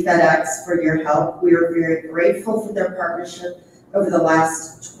 thank you, FedEx, for your help. We are very grateful for their partnership over the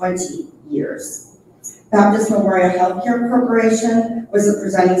last 20 years. Baptist Memorial Healthcare Corporation was the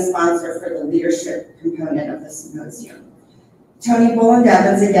presenting sponsor for the leadership component of the symposium. Tony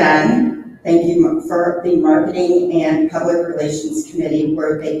Baldwin-Evans, again, thank you for the Marketing and Public Relations Committee,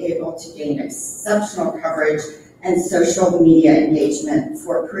 were they able to gain exceptional coverage and social media engagement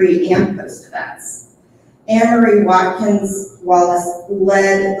for pre and post events. Anne-Marie Watkins-Wallace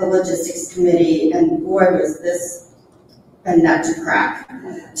led the logistics committee, and boy, was this a nut to crack,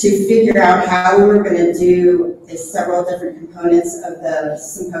 to figure out how we were going to do several different components of the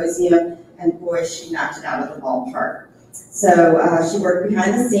symposium, and boy, she knocked it out of the ballpark. So she worked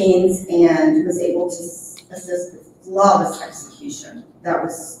behind the scenes and was able to assist with flawless execution. That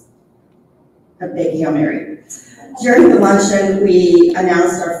was a big Hail Mary. During the luncheon, we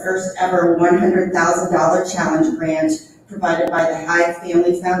announced our first ever $100,000 challenge grant provided by the Hyde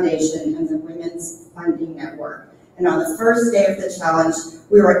Family Foundation and the Women's Funding Network. And on the first day of the challenge,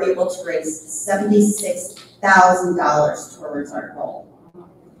 we were able to raise $76,000 towards our goal.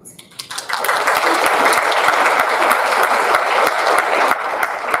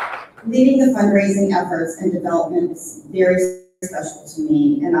 Leading the fundraising efforts and development is very special to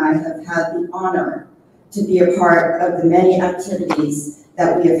me, and I have had the honor to be a part of the many activities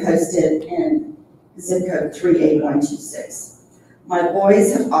that we have hosted in zip code 38126. My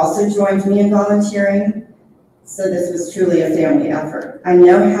boys have also joined me in volunteering, so this was truly a family effort. I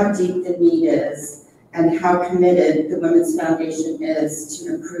know how deep the need is and how committed the Women's Foundation is to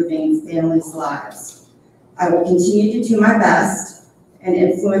improving families' lives. I will continue to do my best and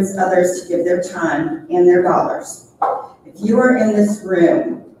influence others to give their time and their dollars. If you are in this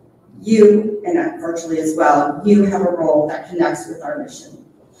room, you, and virtually as well, you have a role that connects with our mission.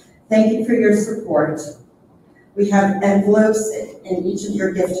 Thank you for your support. We have envelopes in each of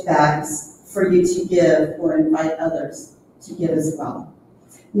your gift bags for you to give or invite others to give as well.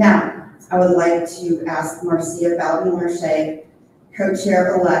 Now, I would like to ask Marcia Bowden-Marche,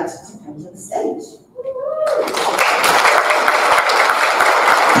 co-chair-elect, to come to the stage.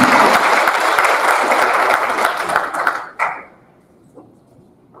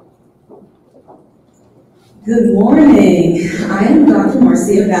 Good morning. I am Dr.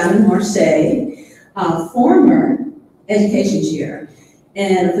 Marcia Bowden-Marche, a former education chair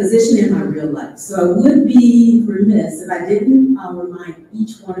and a physician in my real life. So I would be remiss if I didn't remind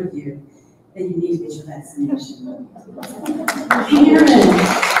each one of you that you need to get your vaccination. Karen,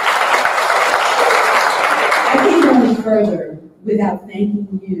 I can't go any further without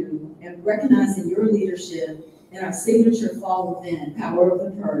thanking you and recognizing your leadership in our signature fall event, Power of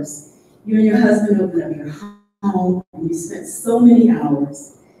the Purse. You and your husband opened up your home, and you spent so many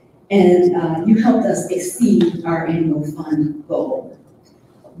hours, and you helped us exceed our annual fund goal.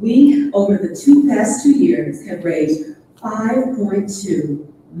 We, over the past 2 years, have raised $5.2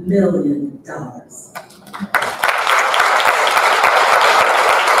 million. By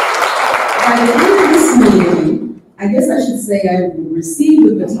the end of this meeting, I guess I should say I will receive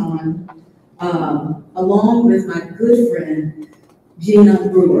the baton along with my good friend, Gina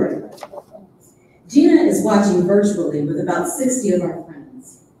Brewer. Gina is watching virtually with about 60 of our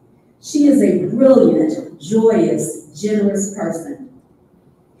friends. She is a brilliant, joyous, generous person.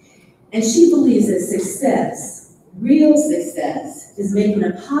 And she believes that success, real success, is making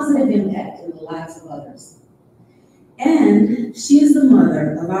a positive impact in the lives of others. And she is the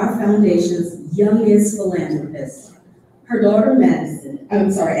mother of our foundation's youngest philanthropist, her daughter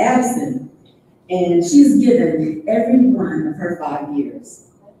Addison, and she's given every one of her 5 years.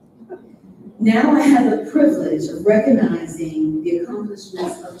 Now I have the privilege of recognizing the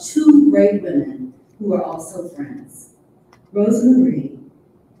accomplishments of 2 great women who are also friends, Rosemarie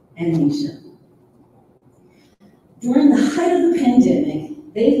and Nisha. During the height of the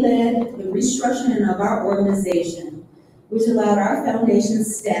pandemic, they led the restructuring of our organization, which allowed our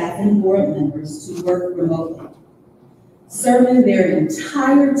foundation's staff and board members to work remotely, serving their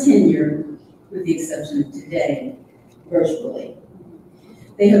entire tenure, with the exception of today, virtually.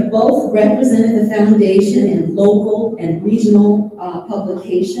 They have both represented the foundation in local and regional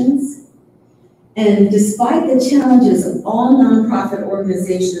publications. And despite the challenges of all nonprofit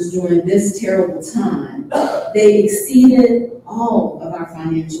organizations during this terrible time, they exceeded all of our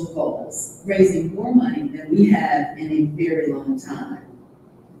financial goals, raising more money than we have in a very long time.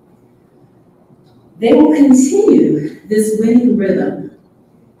 They will continue this winning rhythm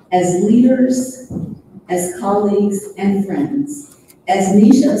as leaders, as colleagues, and friends, as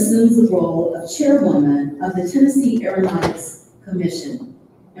Nisha assumes the role of chairwoman of the Tennessee Aeronautics Commission,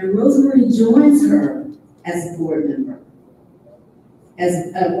 and Rosemarie joins her as a board member,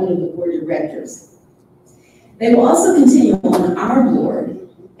 as one of the board directors. They will also continue on our board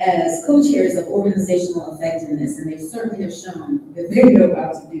as co-chairs of organizational effectiveness, and they certainly have shown that they know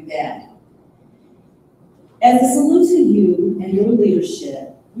how to do that. As a salute to you and your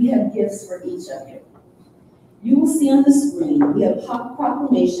leadership, we have gifts for each of you. You will see on the screen, we have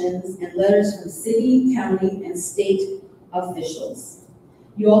proclamations and letters from city, county, and state officials.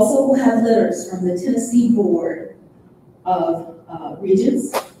 You also will have letters from the Tennessee Board of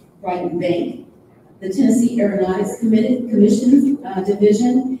Regents, Brighton Bank, the Tennessee Aeronautics Commission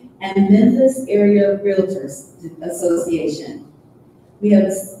Division, and Memphis Area Realtors Association. We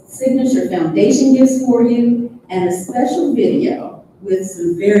have signature foundation gifts for you and a special video with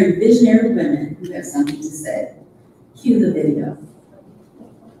some very visionary women who have something to say. Cue the video.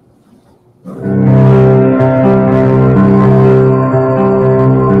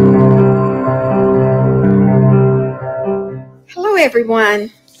 Hello,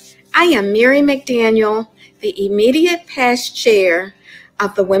 everyone. I am Mary McDaniel, the immediate past chair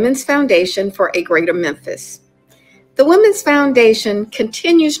of the Women's Foundation for a Greater Memphis. The Women's Foundation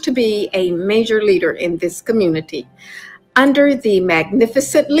continues to be a major leader in this community under the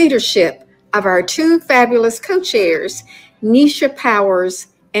magnificent leadership of our 2 fabulous co-chairs, Nisha Powers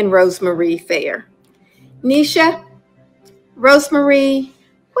and Rosemarie Fair. Nisha, Rosemarie,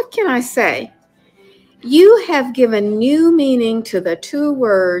 what can I say? You have given new meaning to the 2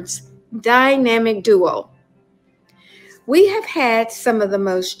 words, dynamic duo. We have had some of the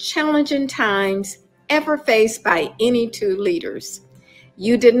most challenging times ever faced by any 2 leaders.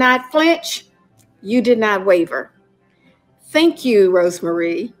 You did not flinch, you did not waver. Thank you,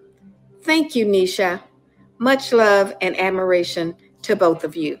 Rosemarie. Thank you, Nisha. Much love and admiration to both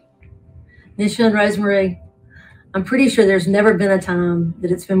of you. Nisha and Rosemarie, I'm pretty sure there's never been a time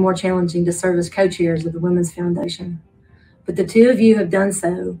that it's been more challenging to serve as co-chairs of the Women's Foundation. But the 2 of you have done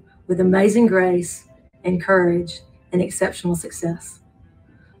so with amazing grace and courage and exceptional success.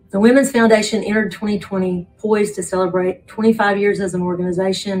 The Women's Foundation entered 2020 poised to celebrate 25 years as an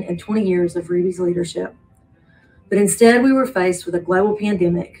organization and 20 years of Ruby's leadership. But instead, we were faced with a global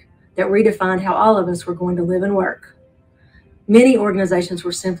pandemic that redefined how all of us were going to live and work. Many organizations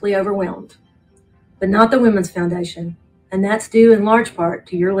were simply overwhelmed, but not the Women's Foundation, and that's due in large part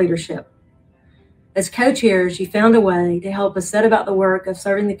to your leadership. As co-chairs, you found a way to help us set about the work of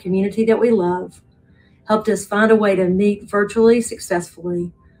serving the community that we love, helped us find a way to meet virtually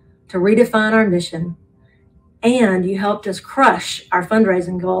successfully, to redefine our mission, and you helped us crush our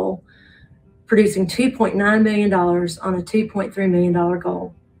fundraising goal, producing $2.9 million on a $2.3 million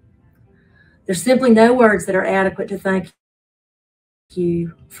goal. There's simply no words that are adequate to thank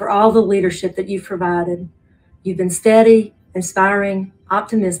you for all the leadership that you've provided. You've been steady, inspiring,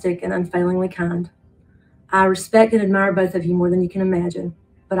 optimistic, and unfailingly kind. I respect and admire both of you more than you can imagine,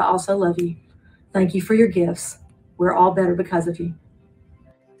 but I also love you. Thank you for your gifts. We're all better because of you.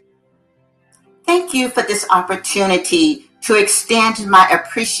 Thank you for this opportunity to extend my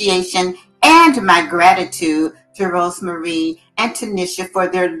appreciation and my gratitude to Rosemarie and Tanisha for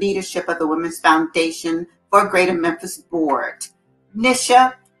their leadership of the Women's Foundation for Greater Memphis Board.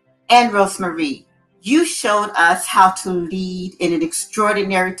 Nisha and Rosemarie, you showed us how to lead in an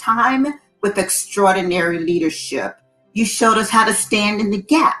extraordinary time with extraordinary leadership. You showed us how to stand in the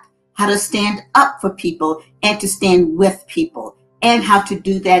gap, how to stand up for people and to stand with people, and how to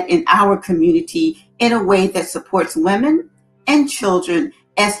do that in our community in a way that supports women and children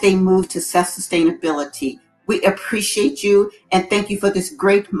as they move to self-sustainability. We appreciate you and thank you for this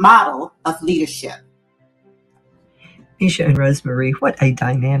great model of leadership. Nisha and Rosemarie, what a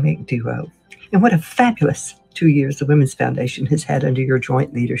dynamic duo. And what a fabulous 2 years the Women's Foundation has had under your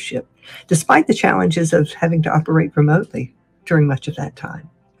joint leadership, despite the challenges of having to operate remotely during much of that time.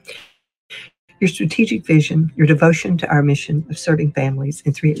 Your strategic vision, your devotion to our mission of serving families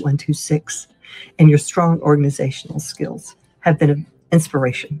in 38126, and your strong organizational skills have been an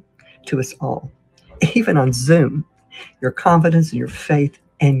inspiration to us all. Even on Zoom, your confidence and your faith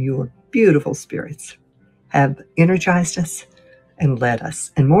and your beautiful spirits have energized us and led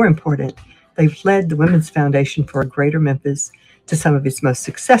us. And more important, they've led the Women's Foundation for a Greater Memphis to some of its most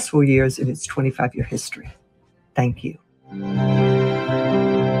successful years in its 25-year history. Thank you.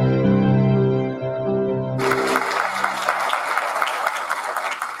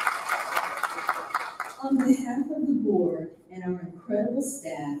 On behalf of the board and our incredible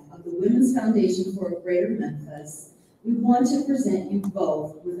staff of the Women's Foundation for a Greater Memphis, we want to present you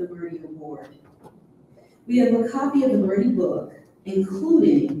both with a Murdy Award. We have a copy of the Murdy book,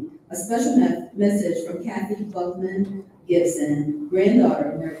 including a special message from Kathy Buckman Gibson,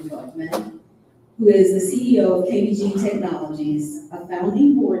 granddaughter of Murdy Buckman, who is the CEO of KBG Technologies, a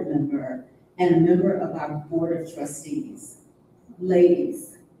founding board member, and a member of our board of trustees.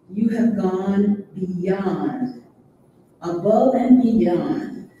 Ladies, you have gone beyond, above and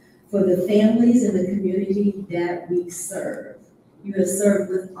beyond, for the families in the community that we serve. You have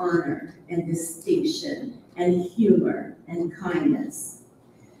served with honor and distinction and humor and kindness.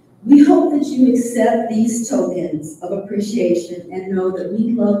 We hope that you accept these tokens of appreciation and know that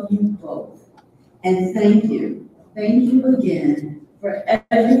we love you both. And thank you. Thank you again for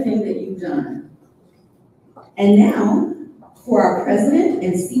everything that you've done. And now, for our president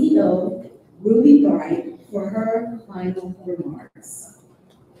and CEO, Ruby Bright, for her final remarks.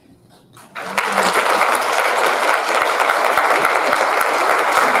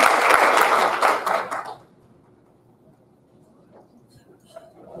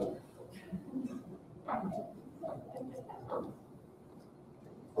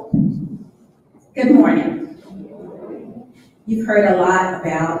 Good morning. You've heard a lot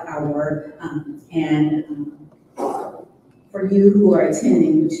about our work, for you who are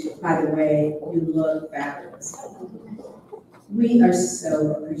attending, which, by the way, you look fabulous. We are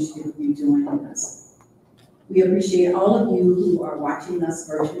so appreciative of you joining us. We appreciate all of you who are watching us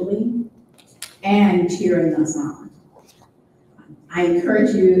virtually and cheering us on. I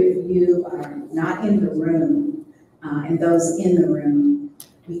encourage you, if you are not in the room, and those in the room,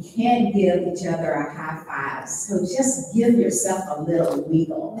 we can't give each other a high five, so just give yourself a little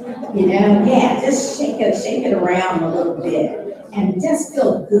wiggle, yeah, just shake it around a little bit, and just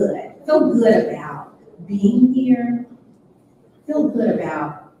feel good about being here, feel good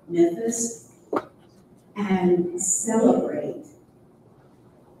about Memphis, and celebrate.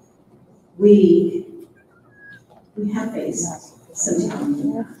 We have faced some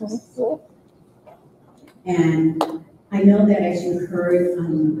challenging times, and I know that as you heard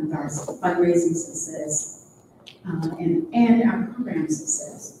of our fundraising success and our program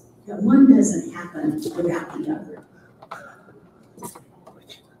success, that one doesn't happen without the other.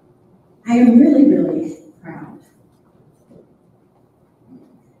 I am really, really proud.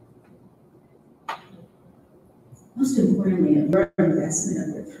 Most importantly, of your investment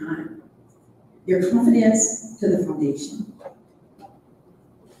of your time, your confidence to the foundation,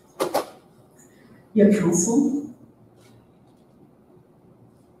 your counsel,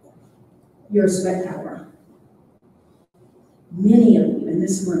 your sweat hour. Many of you in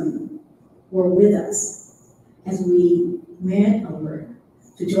this room were with us as we went over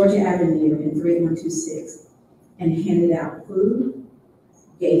to Georgia Avenue in 38126 and handed out food,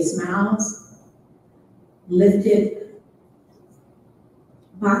 gave smiles, lifted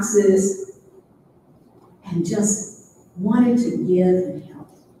boxes, and just wanted to give and help.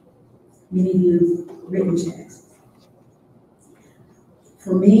 Many of you have written checks.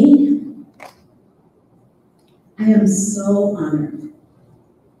 For me, I am so honored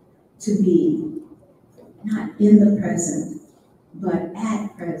to be not in the present, but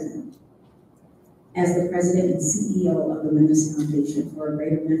at present as the president and CEO of the Memphis Foundation for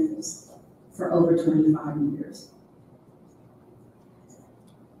Greater Memphis for over 25 years.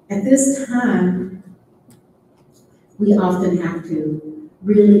 At this time, we often have to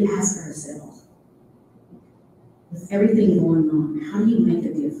really ask ourselves, with everything going on, how do you make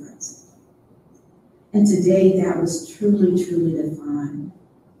a difference? And today that was truly, truly defined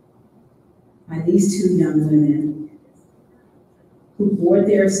by these two young women who poured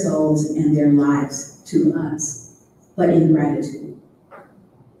their souls and their lives to us, but in gratitude.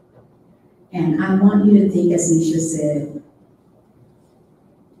 And I want you to think, as Nisha said,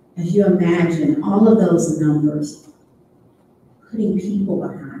 as you imagine all of those numbers, putting people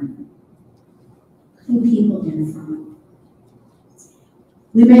behind them, putting people in front.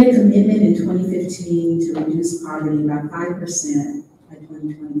 We made a commitment in 2015 to reduce poverty by 5% by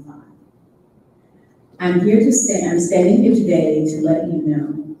 2025. I'm standing here today to let you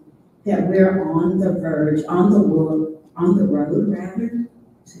know that we're on the verge, on the road rather,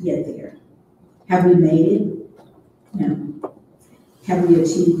 to get there. Have we made it? No. Have we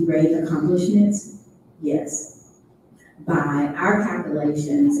achieved great accomplishments? Yes. By our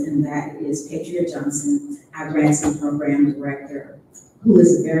calculations, and that is Patriot Johnson, our grants and program director, who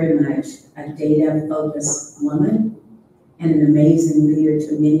is very much a data-focused woman and an amazing leader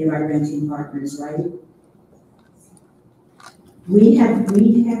to many of our granting partners, right? We have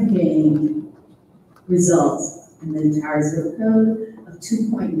gained results in the entire zip code of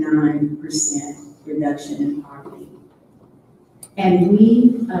 2.9% reduction in poverty. And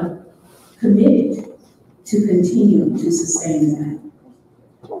we are committed to continue to sustain that.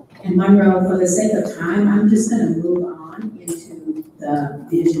 And Monroe, for the sake of time, I'm just going to move on into the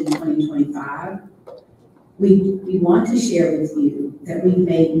Vision 2025. We want to share with you that we've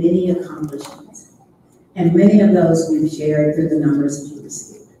made many accomplishments, and many of those we've shared through the numbers that you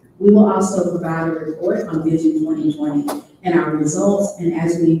received. We will also provide a report on Vision 2020 and our results, and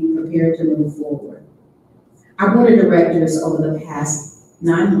as we prepare to move forward. Our board of directors over the past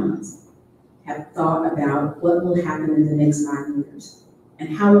 9 months have thought about what will happen in the next 5 years,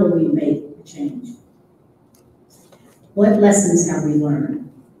 and how will we make a change. What lessons have we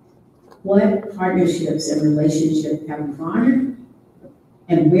learned? What partnerships and relationships have we honored?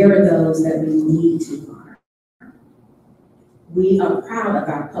 And where are those that we need to honor? We are proud of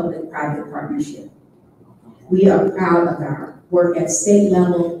our public-private partnership. We are proud of our work at state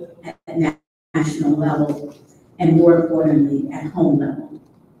level, at national level, and more importantly, at home level.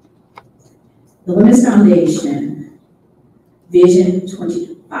 The Women's Foundation Vision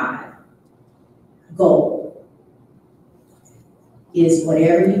 25 goal is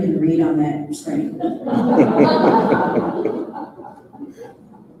whatever you can read on that screen.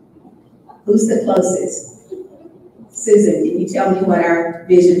 Who's the closest? Susan, can you tell me what our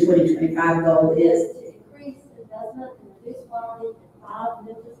Vision 2025 goal is? To increase investment in reduced poverty in 5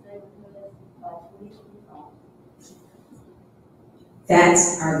 Memphis neighborhoods by 2025.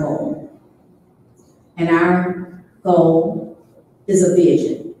 That's our goal. And our goal is a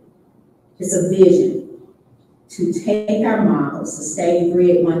vision. It's a vision to take our model, sustain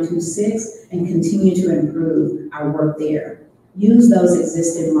 38126, and continue to improve our work there. Use those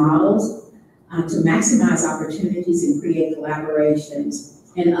existing models to maximize opportunities and create collaborations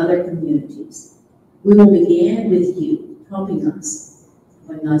in other communities. We will begin with you, helping us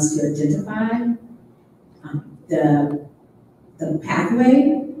to identify the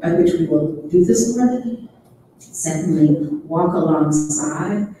pathway by which we will do this work. Secondly, walk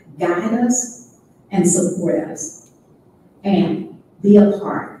alongside, guide us, and support us. And be a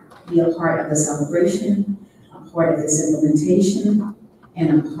part of the celebration, a part of this implementation,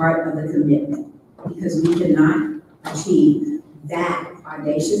 and a part of the commitment, because we cannot achieve that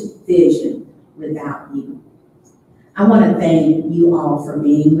audacious vision without you. I want to thank you all for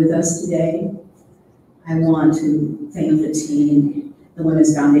being with us today. I want to thank the team, the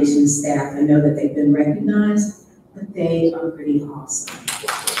Women's Foundation staff. I know that they've been recognized, but they are pretty awesome.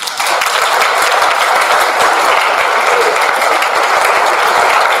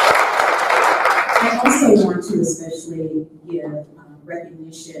 I also want to especially give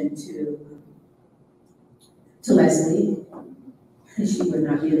recognition to Leslie, because she would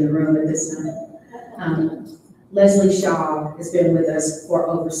not be in the room at this time. Leslie Shaw has been with us for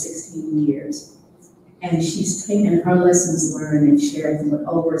over 16 years, and she's taken her lessons learned and shared them with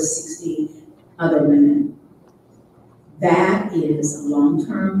over 60 other women. That is a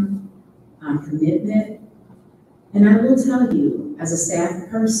long-term commitment, and I will tell you, as a staff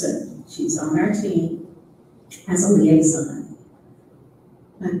person, she's on our team as a liaison.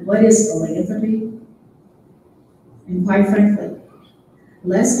 But what is philanthropy? And quite frankly,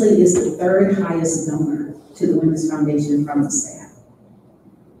 Leslie is the third highest donor to the Women's Foundation from the staff.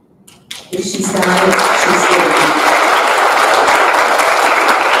 If she started, she's still.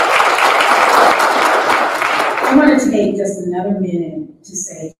 I want to take just another minute to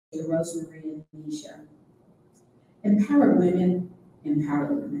say to Rosemary and Nisha, empower women,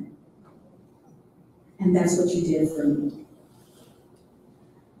 empower women. And that's what you did for me.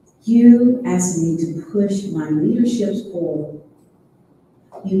 You asked me to push my leadership forward.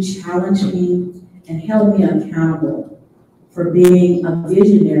 You challenged me and held me accountable for being a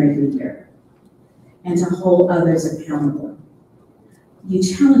visionary leader and to hold others accountable. You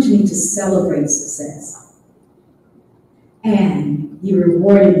challenged me to celebrate success. And you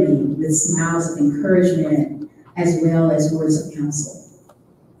rewarded me with smiles of encouragement as well as words of counsel.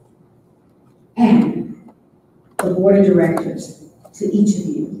 And the board of directors, to each of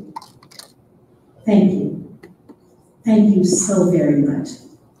you, thank you. Thank you so very much.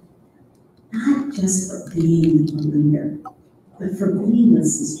 Not just for being a leader, but for being a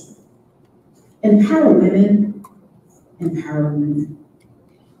sister. Empower women, empower women.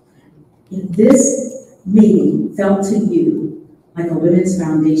 If this meeting felt to you like a Women's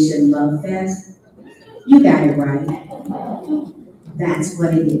Foundation Love Fest, you got it right. That's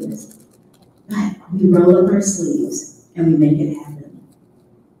what it is. But we roll up our sleeves and we make it happen.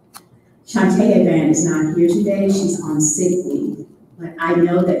 Shantae Van is not here today. She's on sick leave. But I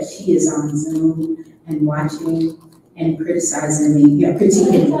know that she is on Zoom and watching and criticizing me,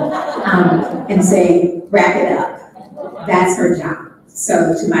 critiquing me, and saying, wrap it up. That's her job.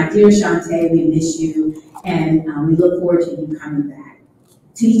 So to my dear Shantae, we miss you, and we look forward to you coming back.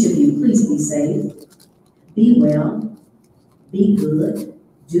 To each of you, please be safe, be well, be good,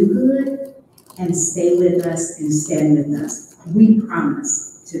 do good, and stay with us and stand with us. We promise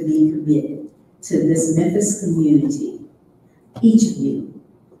to be committed to this Memphis community. Each of you,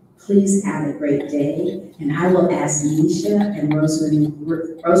 please have a great day, and I will ask Nisha and Rosemary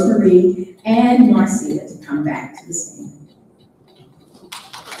and Marcia to come back to the stand.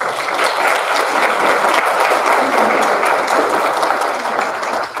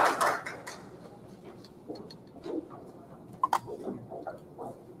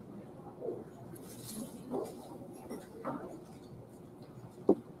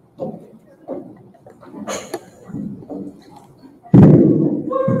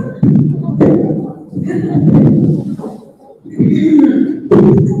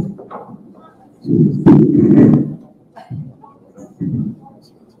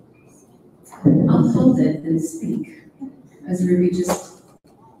 I'll hold it and speak, as Ruby just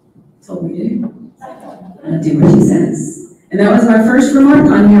told me to do. I'll do what she says. And that was my first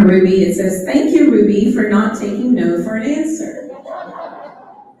remark on here, Ruby. It says, thank you, Ruby, for not taking no for an answer.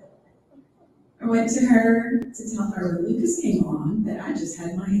 I went to her to tell her when Lucas came on that I just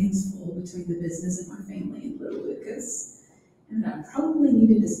had my hands full between the business and my family and little Lucas. And that I probably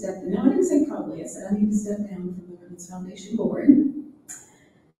needed to step down. No, I didn't say probably. I said I need to step down from the Women's Foundation board.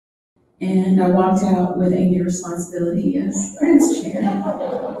 And I walked out with a new responsibility as Prince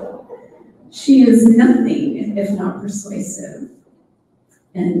Chair. She is nothing if not persuasive.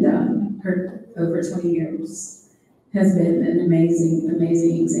 And her over 20 years has been an amazing,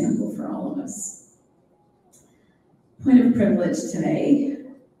 amazing example for all of us. Point of privilege today.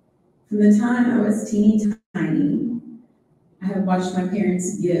 From the time I was teeny tiny, I have watched my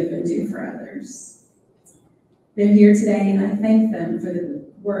parents give and do for others. They're here today, and I thank them for the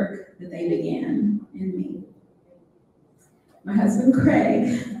work that they began in me. My husband,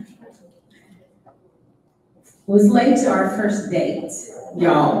 Craig, was late to our first date,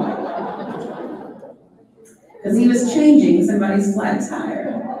 y'all. because he was changing somebody's flat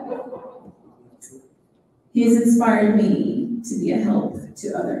tire. He has inspired me to be a help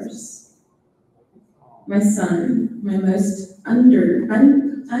to others. My son, my most undeserved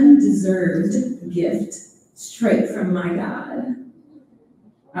gift, straight from my God.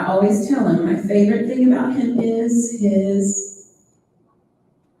 I always tell him my favorite thing about him is his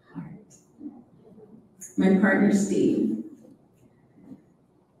heart. My partner, Steve.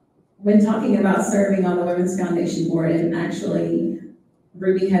 When talking about serving on the Women's Foundation Board, and actually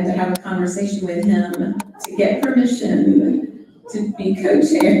Ruby had to have a conversation with him to get permission to be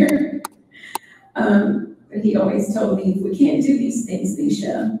co-chair. But he always told me, if we can't do these things,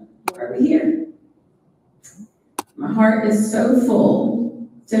 Nisha, why are we here? My heart is so full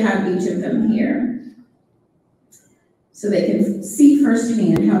to have each of them here so they can see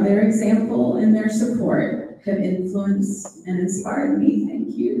firsthand how their example and their support have influenced and inspired me.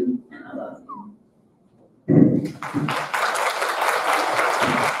 Thank you, and I love you.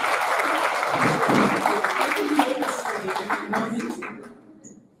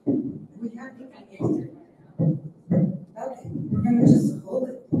 Okay, we're gonna just hold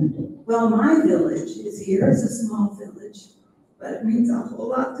it. Well, my village is here. It's a small village, but it means a whole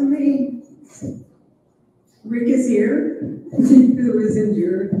lot to me. Rick is here, who has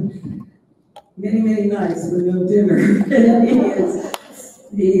endured many, many nights with no dinner. And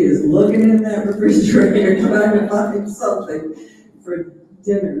he is looking in that refrigerator trying to find something for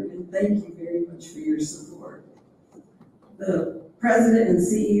dinner. And thank you very much for your support. The president and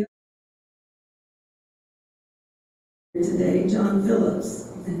CEO today, John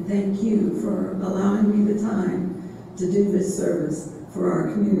Phillips, and thank you for allowing me the time to do this service for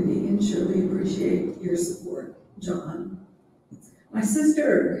our community, and surely appreciate your support, John. My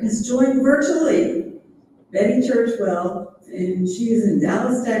sister has joined virtually, Betty Churchwell, and she is in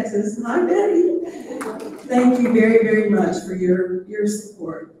Dallas, Texas. Hi, Betty. Thank you very, very much for your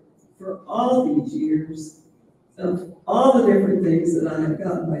support for all these years of all the different things that I have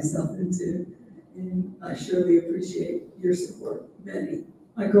gotten myself into. And I surely appreciate your support, Betty.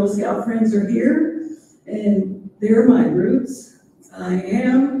 My Girl Scout friends are here, and they're my roots. I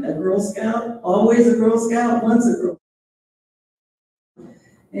am a Girl Scout, always a Girl Scout, once a Girl Scout.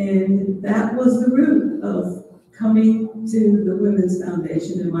 And that was the root of coming to the Women's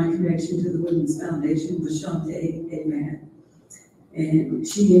Foundation, and my connection to the Women's Foundation was Shantae Aman. And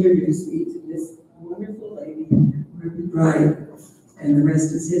she introduced me to this wonderful lady, Ruby Bright, and the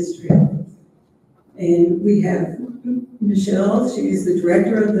rest is history. And we have Michelle, she's the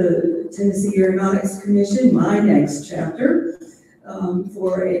director of the Tennessee Aeronautics Commission, my next chapter,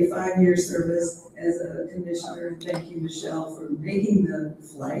 for a 5-year service as a commissioner. Thank you, Michelle, for making the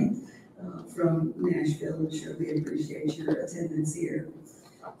flight from Nashville, and surely appreciate your attendance here.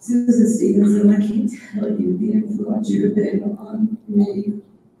 Susan Stevenson, I can't tell you the influence you've been on me.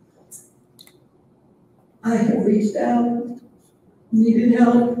 I have reached out, needed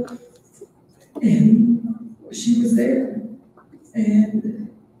help, and she was there. And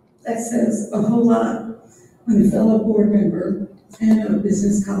that says a whole lot when a fellow board member and a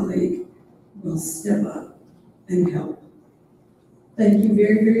business colleague will step up and help. Thank you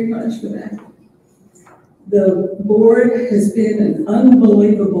very, very much for that. The board has been an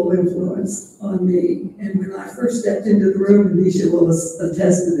unbelievable influence on me. And when I first stepped into the room, and Nisha will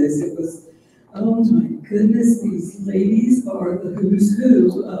attest to this, it was, oh my goodness, these ladies are the who's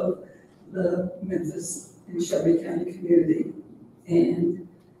who of the Memphis and Shelby County community. And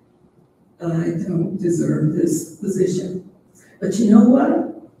I don't deserve this position. But you know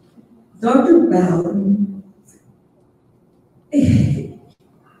what? Dr. Bowden,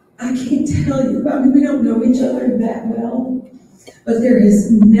 I can't tell you, I mean, we don't know each other that well, but there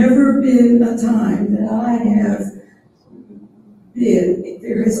has never been a time that I have been,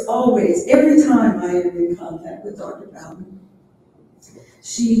 there has always, every time I am in contact with Dr. Bowden,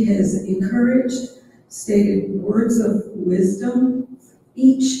 she has encouraged, stated words of wisdom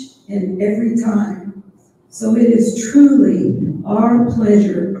each and every time. So it is truly our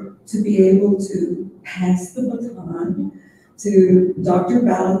pleasure to be able to pass the baton to Dr.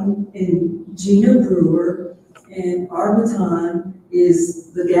 Bowden and Gina Brewer, and our baton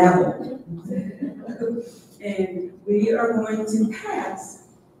is the gavel. And we are going to pass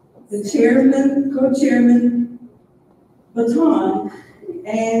the chairman, co-chairman baton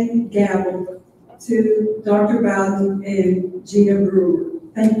and gavel to Dr. Bowden and Gina Brewer.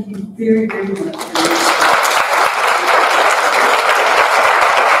 Thank you very, very much.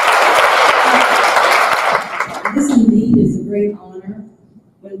 This indeed is a great honor.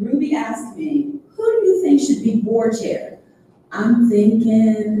 When Ruby asked me, who do you think should be board chair? I'm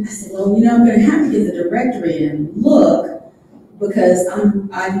thinking, I said, well, you know, I'm gonna have to get the director in, look, because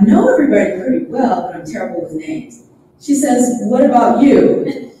I know everybody pretty well, but I'm terrible with names. She says, what about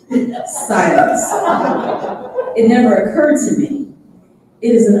you? Silence. It never occurred to me.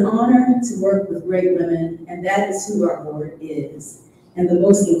 It is an honor to work with great women, and that is who our board is, and the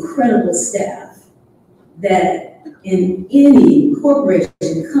most incredible staff that in any corporation,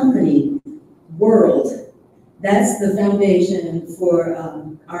 company, world, that's the foundation for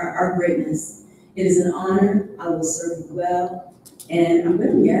our greatness. It is an honor. I will serve you well, and I'm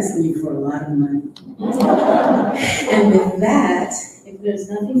going to be asking you for a lot of money. And with that, if there's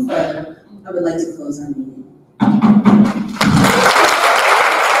nothing further, I would like to close our meeting.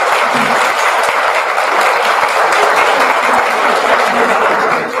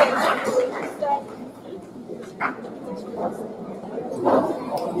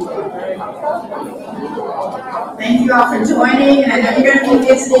 Thank you all for joining, and I know you're going to be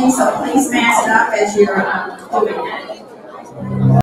visiting, so please mask up as you're doing that.